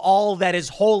love of all that is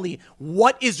holy,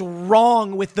 what is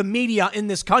wrong with the media in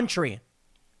this country?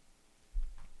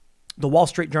 The Wall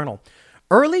Street Journal.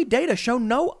 Early data show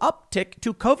no uptick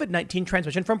to COVID-19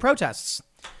 transmission from protests.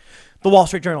 The Wall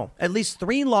Street Journal. At least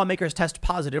 3 lawmakers test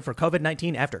positive for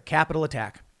COVID-19 after Capitol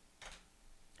attack.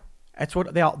 That's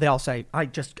what they all say. I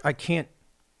don't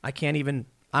even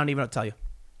know what to tell you.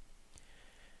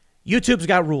 YouTube's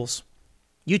got rules.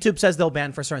 YouTube says they'll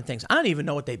ban for certain things. I don't even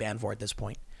know what they ban for at this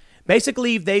point.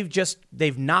 Basically,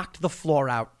 they've knocked the floor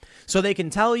out. So they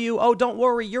can tell you, oh, don't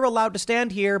worry, you're allowed to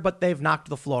stand here, but they've knocked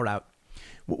the floor out.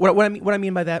 What I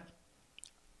mean by that,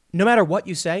 no matter what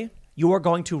you say, you are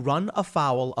going to run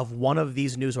afoul of one of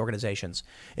these news organizations.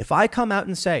 If I come out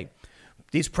and say,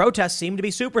 these protests seem to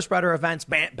be super spreader events,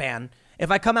 ban.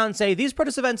 If I come out and say, these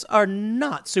protest events are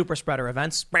not super spreader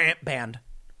events, banned.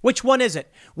 Which one is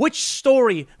it? Which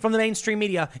story from the mainstream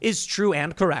media is true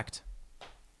and correct?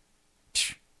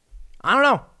 I don't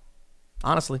know,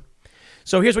 honestly.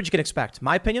 So here's what you can expect.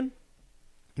 My opinion,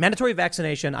 mandatory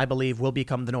vaccination, I believe, will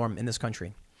become the norm in this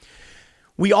country.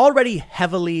 We already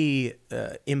heavily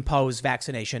impose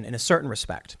vaccination in a certain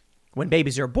respect. When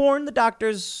babies are born, the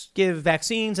doctors give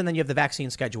vaccines, and then you have the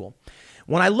vaccine schedule.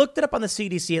 When I looked it up on the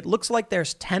CDC, it looks like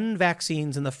there's 10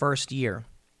 vaccines in the first year.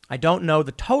 I don't know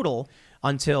the total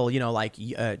until,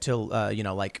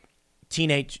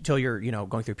 teenage, till you're,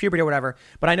 going through puberty or whatever.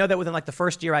 But I know that within like the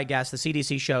first year, I guess, the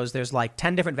CDC shows there's like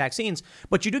 10 different vaccines,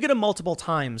 but you do get them multiple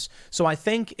times. So I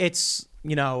think it's,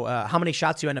 how many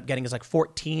shots you end up getting is like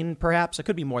 14, perhaps. It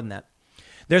could be more than that.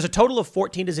 There's a total of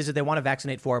 14 diseases they want to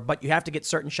vaccinate for, but you have to get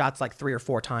certain shots like 3 or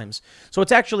 4 times. So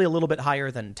it's actually a little bit higher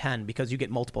than 10 because you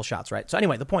get multiple shots, right? So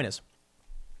anyway, the point is,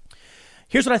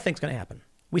 here's what I think is going to happen.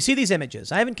 We see these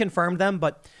images. I haven't confirmed them,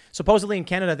 but supposedly in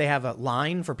Canada, they have a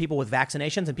line for people with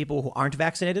vaccinations and people who aren't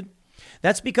vaccinated.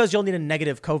 That's because you'll need a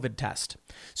negative COVID test.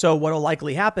 So what will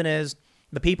likely happen is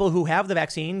the people who have the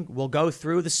vaccine will go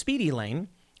through the speedy lane,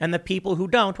 and the people who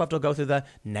don't will have to go through the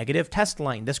negative test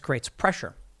lane. This creates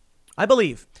pressure. I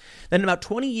believe that in about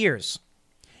 20 years,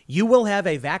 you will have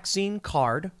a vaccine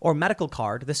card or medical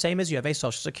card the same as you have a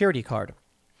Social Security card.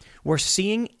 We're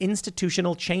seeing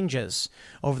institutional changes.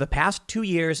 Over the past 2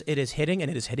 years, it is hitting,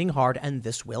 and it is hitting hard, and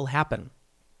this will happen.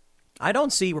 I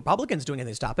don't see Republicans doing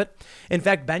anything to stop it. In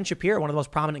fact, Ben Shapiro, one of the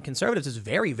most prominent conservatives, is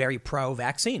very, very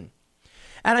pro-vaccine.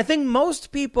 And I think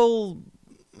most people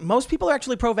are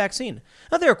actually pro-vaccine.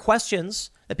 Now, there are questions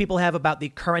that people have about the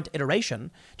current iteration.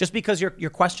 Just because you're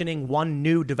questioning one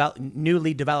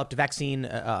newly developed vaccine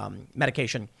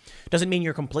medication doesn't mean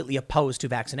you're completely opposed to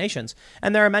vaccinations.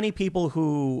 And there are many people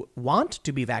who want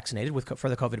to be vaccinated for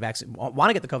the COVID vaccine, want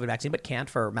to get the COVID vaccine, but can't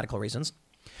for medical reasons.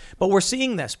 But we're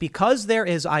seeing this because there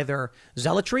is either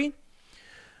zealotry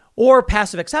or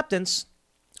passive acceptance.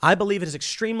 I believe it is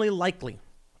extremely likely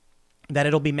that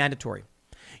it'll be mandatory.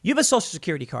 You have a Social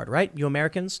Security card, right? You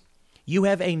Americans, you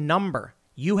have a number.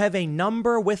 You have a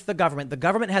number with the government. The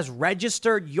government has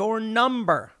registered your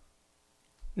number.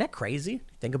 Isn't that crazy?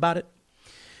 Think about it.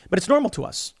 But it's normal to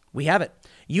us. We have it.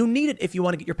 You need it if you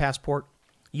want to get your passport.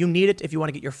 You need it if you want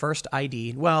to get your first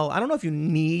ID. Well, I don't know if you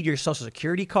need your Social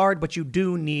Security card, but you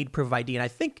do need proof of ID. And I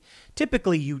think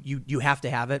typically you have to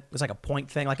have it. It's like a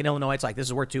point thing. Like in Illinois, it's like this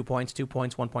is worth 2 points,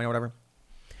 1 point or whatever.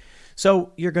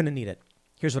 So you're going to need it.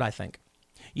 Here's what I think.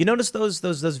 You notice those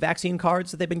vaccine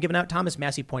cards that they've been giving out? Thomas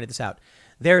Massey pointed this out.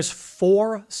 There's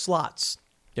 4 slots.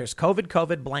 There's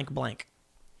COVID, blank, blank.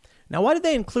 Now, why did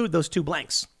they include those 2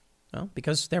 blanks? Well,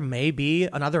 because there may be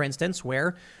another instance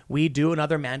where we do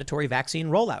another mandatory vaccine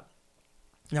rollout.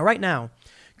 Now, right now,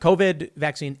 COVID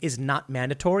vaccine is not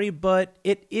mandatory, but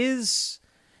there is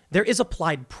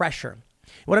applied pressure.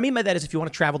 What I mean by that is if you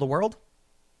want to travel the world,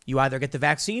 you either get the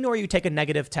vaccine or you take a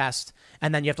negative test,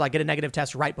 and then you have to get a negative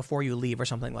test right before you leave or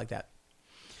something like that.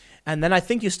 And then I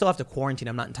think you still have to quarantine.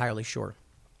 I'm not entirely sure.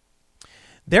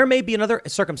 There may be another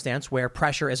circumstance where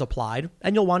pressure is applied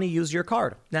and you'll want to use your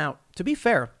card. Now, to be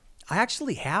fair, I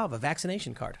actually have a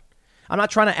vaccination card. I'm not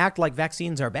trying to act like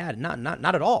vaccines are bad.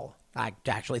 Not at all. I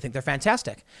actually think they're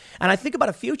fantastic. And I think about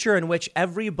a future in which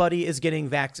everybody is getting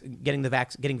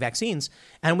vaccines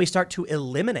and we start to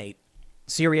eliminate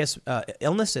serious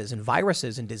illnesses and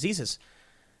viruses and diseases.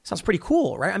 Sounds pretty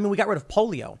cool, right? I mean, we got rid of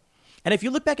polio. And if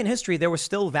you look back in history, there were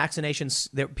still vaccinations.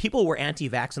 People were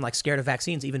anti-vax and scared of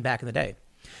vaccines even back in the day.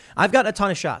 I've gotten a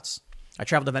ton of shots. I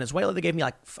traveled to Venezuela. They gave me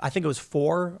I think it was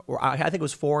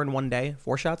 4 in one day,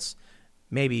 4 shots.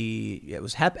 maybe it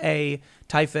was Hep A,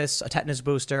 typhus, a tetanus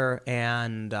booster,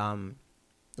 and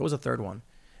what was the third one?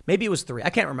 Maybe it was 3. I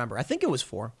can't remember. I think it was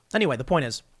 4. Anyway, the point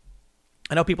is,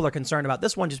 I know people are concerned about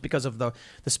this one just because of the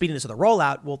speediness of the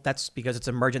rollout. Well, that's because it's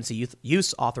emergency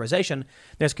use authorization.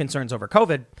 There's concerns over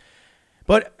COVID.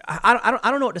 But I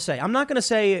don't know what to say. I'm not going to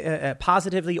say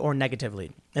positively or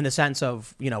negatively in the sense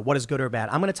of, what is good or bad.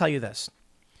 I'm going to tell you this.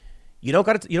 You don't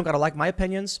got to like my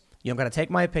opinions. You don't got to take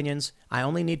my opinions. I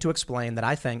only need to explain that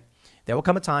I think there will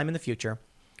come a time in the future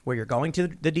where you're going to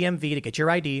the DMV to get your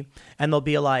ID, and they'll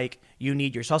be like, you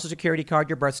need your social security card,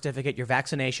 your birth certificate, your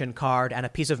vaccination card, and a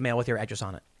piece of mail with your address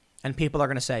on it. And people are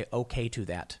going to say, okay to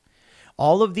that.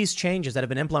 All of these changes that have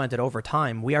been implemented over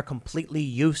time, we are completely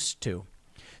used to.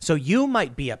 So you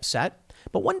might be upset,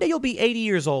 but one day you'll be 80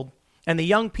 years old, and the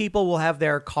young people will have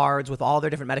their cards with all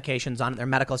their different medications on it, their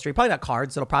medical history. Probably not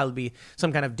cards. It'll probably be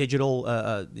some kind of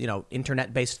digital,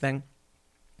 internet-based thing.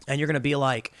 And you're going to be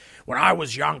like, when I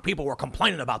was young, people were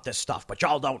complaining about this stuff, but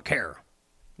y'all don't care.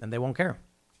 And they won't care.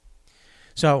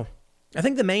 So I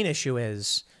think the main issue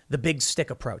is the big stick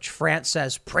approach. France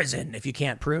says prison if you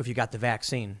can't prove you got the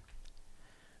vaccine.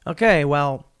 Okay,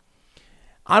 well,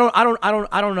 I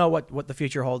don't know what the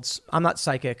future holds. I'm not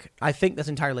psychic. I think that's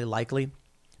entirely likely.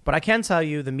 But I can tell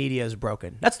you the media is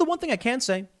broken. That's the one thing I can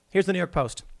say. Here's the New York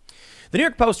Post. The New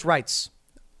York Post writes,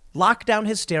 lockdown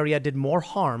hysteria did more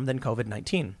harm than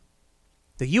COVID-19.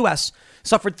 The U.S.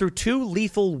 suffered through 2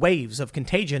 lethal waves of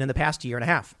contagion in the past year and a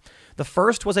half. The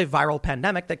first was a viral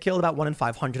pandemic that killed about 1 in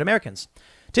 500 Americans,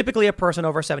 typically a person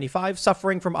over 75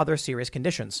 suffering from other serious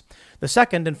conditions. The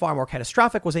second, and far more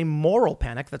catastrophic, was a moral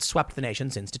panic that swept the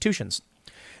nation's institutions.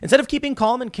 Instead of keeping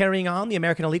calm and carrying on, the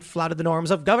American elite flouted the norms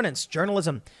of governance,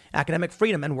 journalism, academic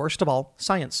freedom, and worst of all,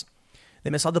 science. They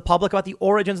misled the public about the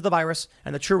origins of the virus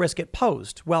and the true risk it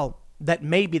posed. Well, that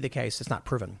may be the case. It's not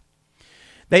proven.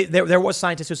 There was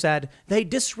scientists who said they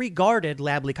disregarded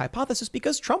lab leak hypothesis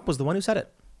because Trump was the one who said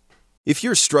it. If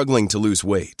you're struggling to lose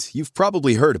weight, you've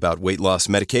probably heard about weight loss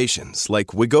medications like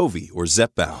Wegovy or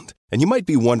Zepbound, and you might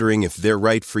be wondering if they're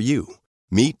right for you.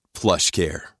 Meet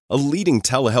PlushCare, a leading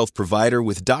telehealth provider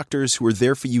with doctors who are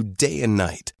there for you day and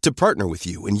night to partner with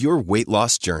you in your weight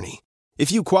loss journey. If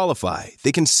you qualify,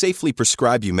 they can safely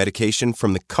prescribe you medication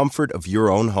from the comfort of your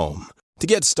own home. To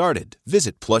get started,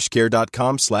 visit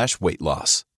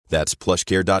plushcare.com/weight-loss. That's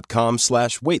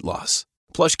plushcare.com/weight-loss.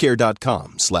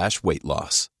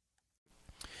 plushcare.com/weight-loss.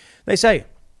 They say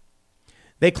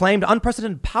they claimed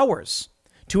unprecedented powers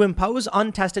to impose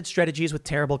untested strategies with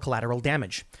terrible collateral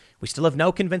damage. We still have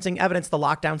no convincing evidence the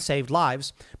lockdown saved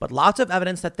lives, but lots of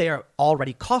evidence that they are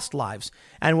already cost lives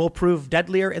and will prove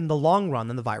deadlier in the long run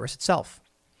than the virus itself.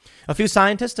 A few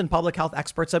scientists and public health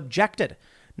experts objected,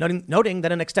 noting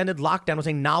that an extended lockdown was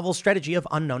a novel strategy of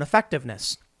unknown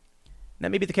effectiveness.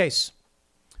 That may be the case.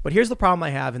 But here's the problem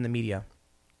I have in the media.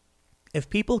 If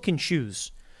people can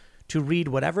choose to read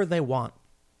whatever they want,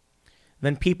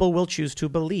 then people will choose to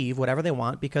believe whatever they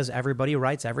want because everybody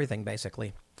writes everything,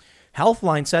 basically.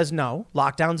 Healthline says no,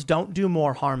 lockdowns don't do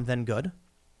more harm than good.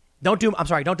 Don't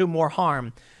do more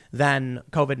harm than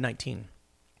COVID-19.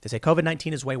 They say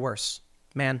COVID-19 is way worse.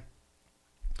 Man,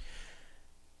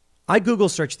 I Google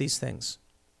search these things.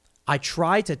 I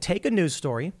try to take a news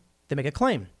story, they make a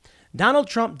claim. Donald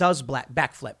Trump does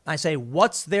backflip. I say,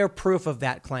 what's their proof of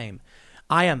that claim?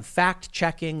 I am fact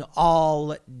checking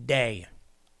all day.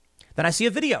 Then I see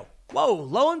a video. Whoa,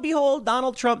 lo and behold,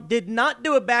 Donald Trump did not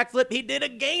do a backflip. He did a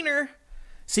gainer.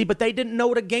 See, but they didn't know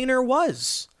what a gainer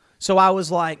was. So I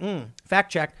was like,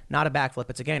 fact check, not a backflip.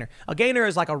 It's a gainer. A gainer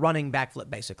is like a running backflip,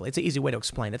 basically. It's an easy way to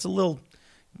explain it. It's a little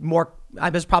more,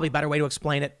 there's probably a better way to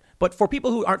explain it. But for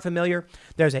people who aren't familiar,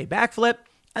 there's a backflip,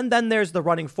 and then there's the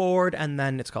running forward, and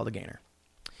then it's called a gainer.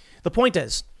 The point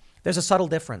is, there's a subtle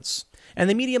difference, and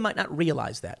the media might not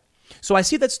realize that. So I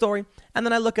see that story, and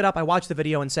then I look it up, I watch the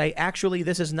video and say, actually,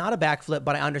 this is not a backflip,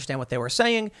 but I understand what they were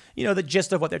saying. You know, the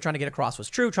gist of what they're trying to get across was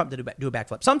true. Trump did do a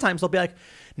backflip. Sometimes they'll be like,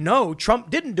 no, Trump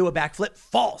didn't do a backflip.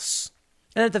 False.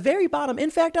 And at the very bottom,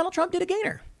 in fact, Donald Trump did a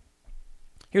gainer.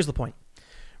 Here's the point.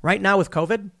 Right now with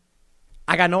COVID,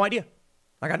 I got no idea.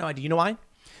 You know why?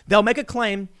 They'll make a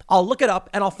claim. I'll look it up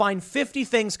and I'll find 50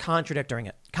 things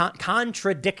contradicting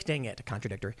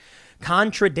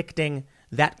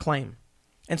that claim.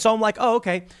 And so I'm like, oh,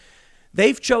 okay.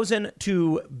 They've chosen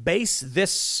to base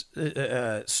this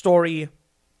story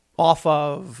off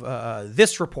of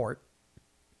this report,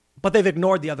 but they've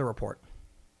ignored the other report.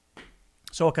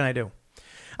 So what can I do?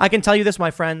 I can tell you this,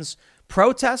 my friends.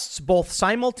 Protests both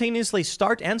simultaneously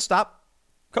start and stop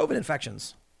COVID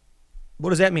infections. What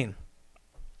does that mean?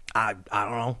 I don't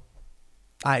know.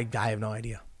 I have no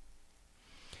idea.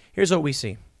 Here's what we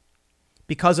see.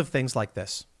 because of things like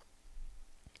this.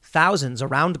 Thousands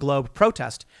around the globe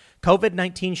protest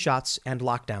COVID-19 shots and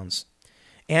lockdowns.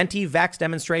 Anti-vax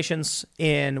demonstrations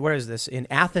in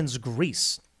Athens,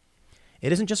 Greece.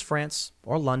 It isn't just France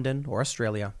or London or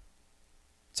Australia.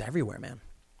 It's everywhere, man.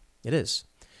 It is.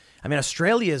 I mean,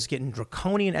 Australia is getting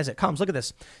draconian as it comes. Look at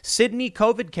this. Sydney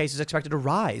COVID cases expected to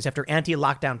rise after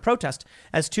anti-lockdown protest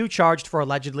as 2 charged for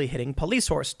allegedly hitting police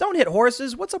horse. Don't hit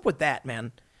horses. What's up with that,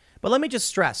 man? But let me just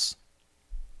stress.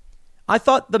 I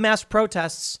thought the mass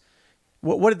protests,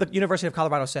 what did the University of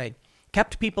Colorado say?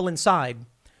 Kept people inside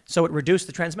so it reduced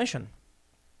the transmission.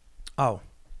 Oh,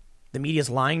 the media's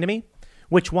lying to me?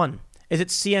 Which one? Is it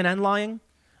CNN lying?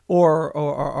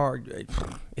 Or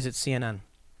is it CNN?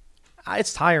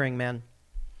 It's tiring, man.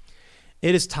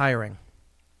 It is tiring.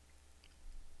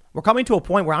 We're coming to a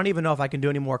point where I don't even know if I can do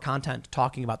any more content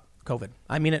talking about COVID.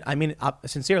 I mean it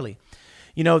sincerely.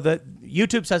 You know, the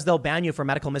YouTube says they'll ban you for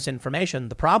medical misinformation.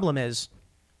 The problem is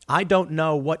I don't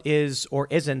know what is or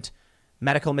isn't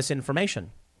medical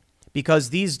misinformation because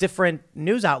these different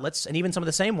news outlets and even some of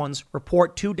the same ones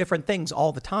report 2 different things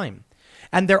all the time.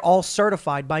 And they're all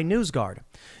certified by NewsGuard.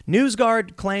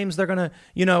 NewsGuard claims they're going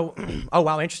to, oh,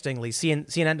 wow, interestingly,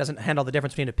 CNN doesn't handle the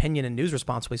difference between opinion and news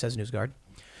responsibly, says NewsGuard.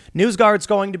 NewsGuard's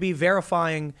going to be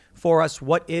verifying for us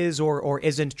what is or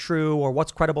isn't true or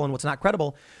what's credible and what's not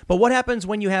credible. But what happens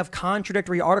when you have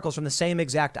contradictory articles from the same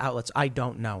exact outlets? I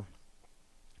don't know.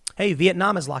 Hey,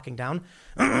 Vietnam is locking down.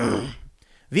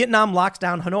 Vietnam locks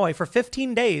down Hanoi for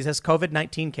 15 days as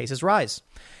COVID-19 cases rise.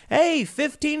 Hey,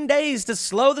 15 days to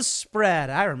slow the spread.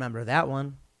 I remember that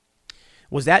one.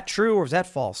 Was that true or was that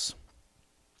false?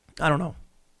 I don't know.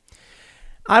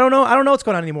 I don't know what's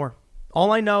going on anymore.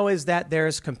 All I know is that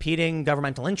there's competing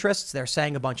governmental interests. They're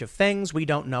saying a bunch of things. We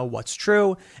don't know what's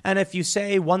true. And if you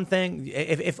say one thing,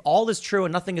 if all is true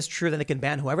and nothing is true, then they can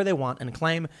ban whoever they want and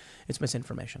claim it's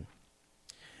misinformation.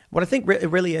 What I think it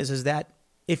really is that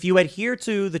if you adhere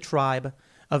to the tribe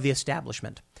of the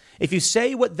establishment, if you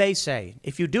say what they say,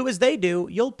 if you do as they do,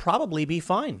 you'll probably be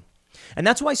fine. And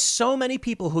that's why so many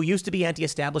people who used to be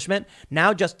anti-establishment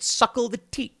now just suckle the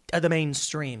teat of the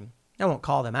mainstream. I won't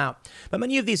call them out. But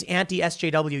many of these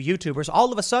anti-SJW YouTubers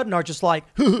all of a sudden are just like,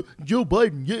 Joe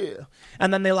Biden, yeah.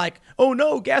 And then they're like, oh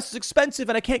no, gas is expensive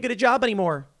and I can't get a job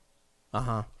anymore.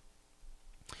 Uh-huh.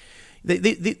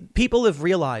 The people have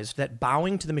realized that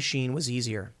bowing to the machine was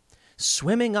easier.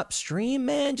 Swimming upstream,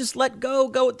 man, just let go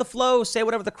with the flow, say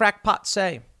whatever the crackpots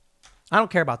say. I don't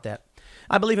care about that.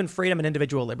 I believe in freedom and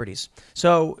individual liberties.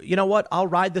 So, you know what? I'll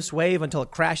ride this wave until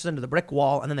it crashes into the brick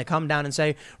wall. And then they come down and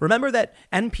say, remember that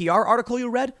NPR article you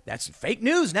read? That's fake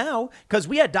news now. Because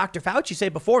we had Dr. Fauci say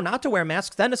before not to wear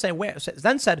masks, then said wear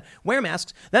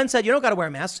masks, then said you don't got to wear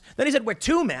masks. Then he said wear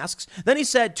 2 masks. Then he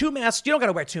said 2 masks, you don't got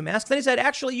to wear 2 masks. Then he said,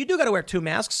 actually, you do got to wear 2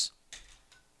 masks.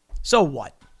 So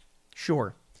what?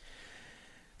 Sure.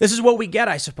 This is what we get,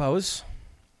 I suppose.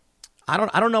 I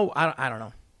don't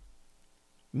know.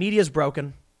 Media's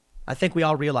broken. I think we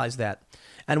all realize that.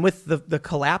 And with the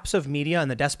collapse of media and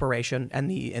the desperation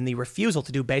and the refusal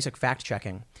to do basic fact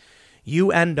checking,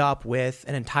 you end up with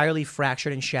an entirely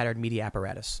fractured and shattered media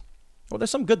apparatus. Well, there's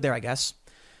some good there, I guess.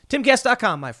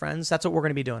 Timcast.com, my friends. That's what we're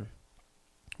going to be doing.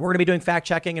 We're going to be doing fact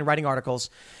checking and writing articles.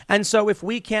 And so if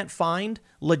we can't find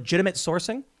legitimate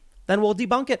sourcing, then we'll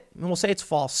debunk it and we'll say it's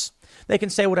false. They can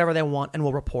say whatever they want and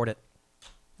we'll report it.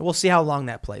 We'll see how long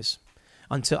that plays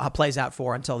out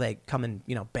for until they come and,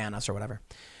 ban us or whatever.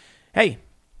 Hey,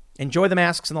 enjoy the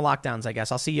masks and the lockdowns, I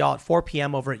guess. I'll see y'all at 4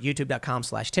 p.m. over at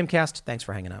youtube.com/Timcast. Thanks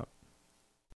for hanging out.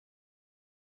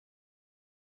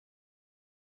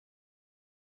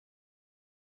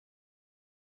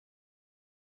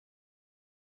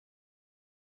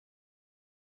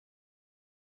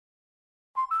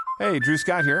 Hey, Drew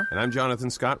Scott here, and I'm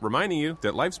Jonathan Scott, reminding you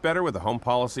that life's better with a home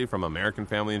policy from American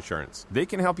Family Insurance. They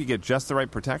can help you get just the right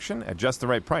protection at just the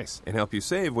right price and help you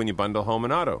save when you bundle home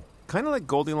and auto. Kind of like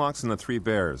Goldilocks and the Three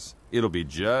Bears. It'll be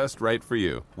just right for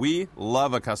you. We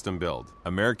love a custom build.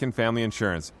 American Family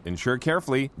Insurance. Insure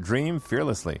carefully, dream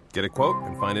fearlessly. Get a quote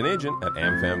and find an agent at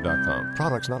amfam.com.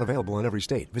 Products not available in every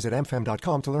state. Visit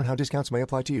amfam.com to learn how discounts may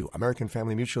apply to you. American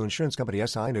Family Mutual Insurance Company,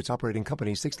 SI, and its operating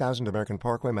company, 6000 American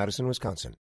Parkway, Madison, Wisconsin.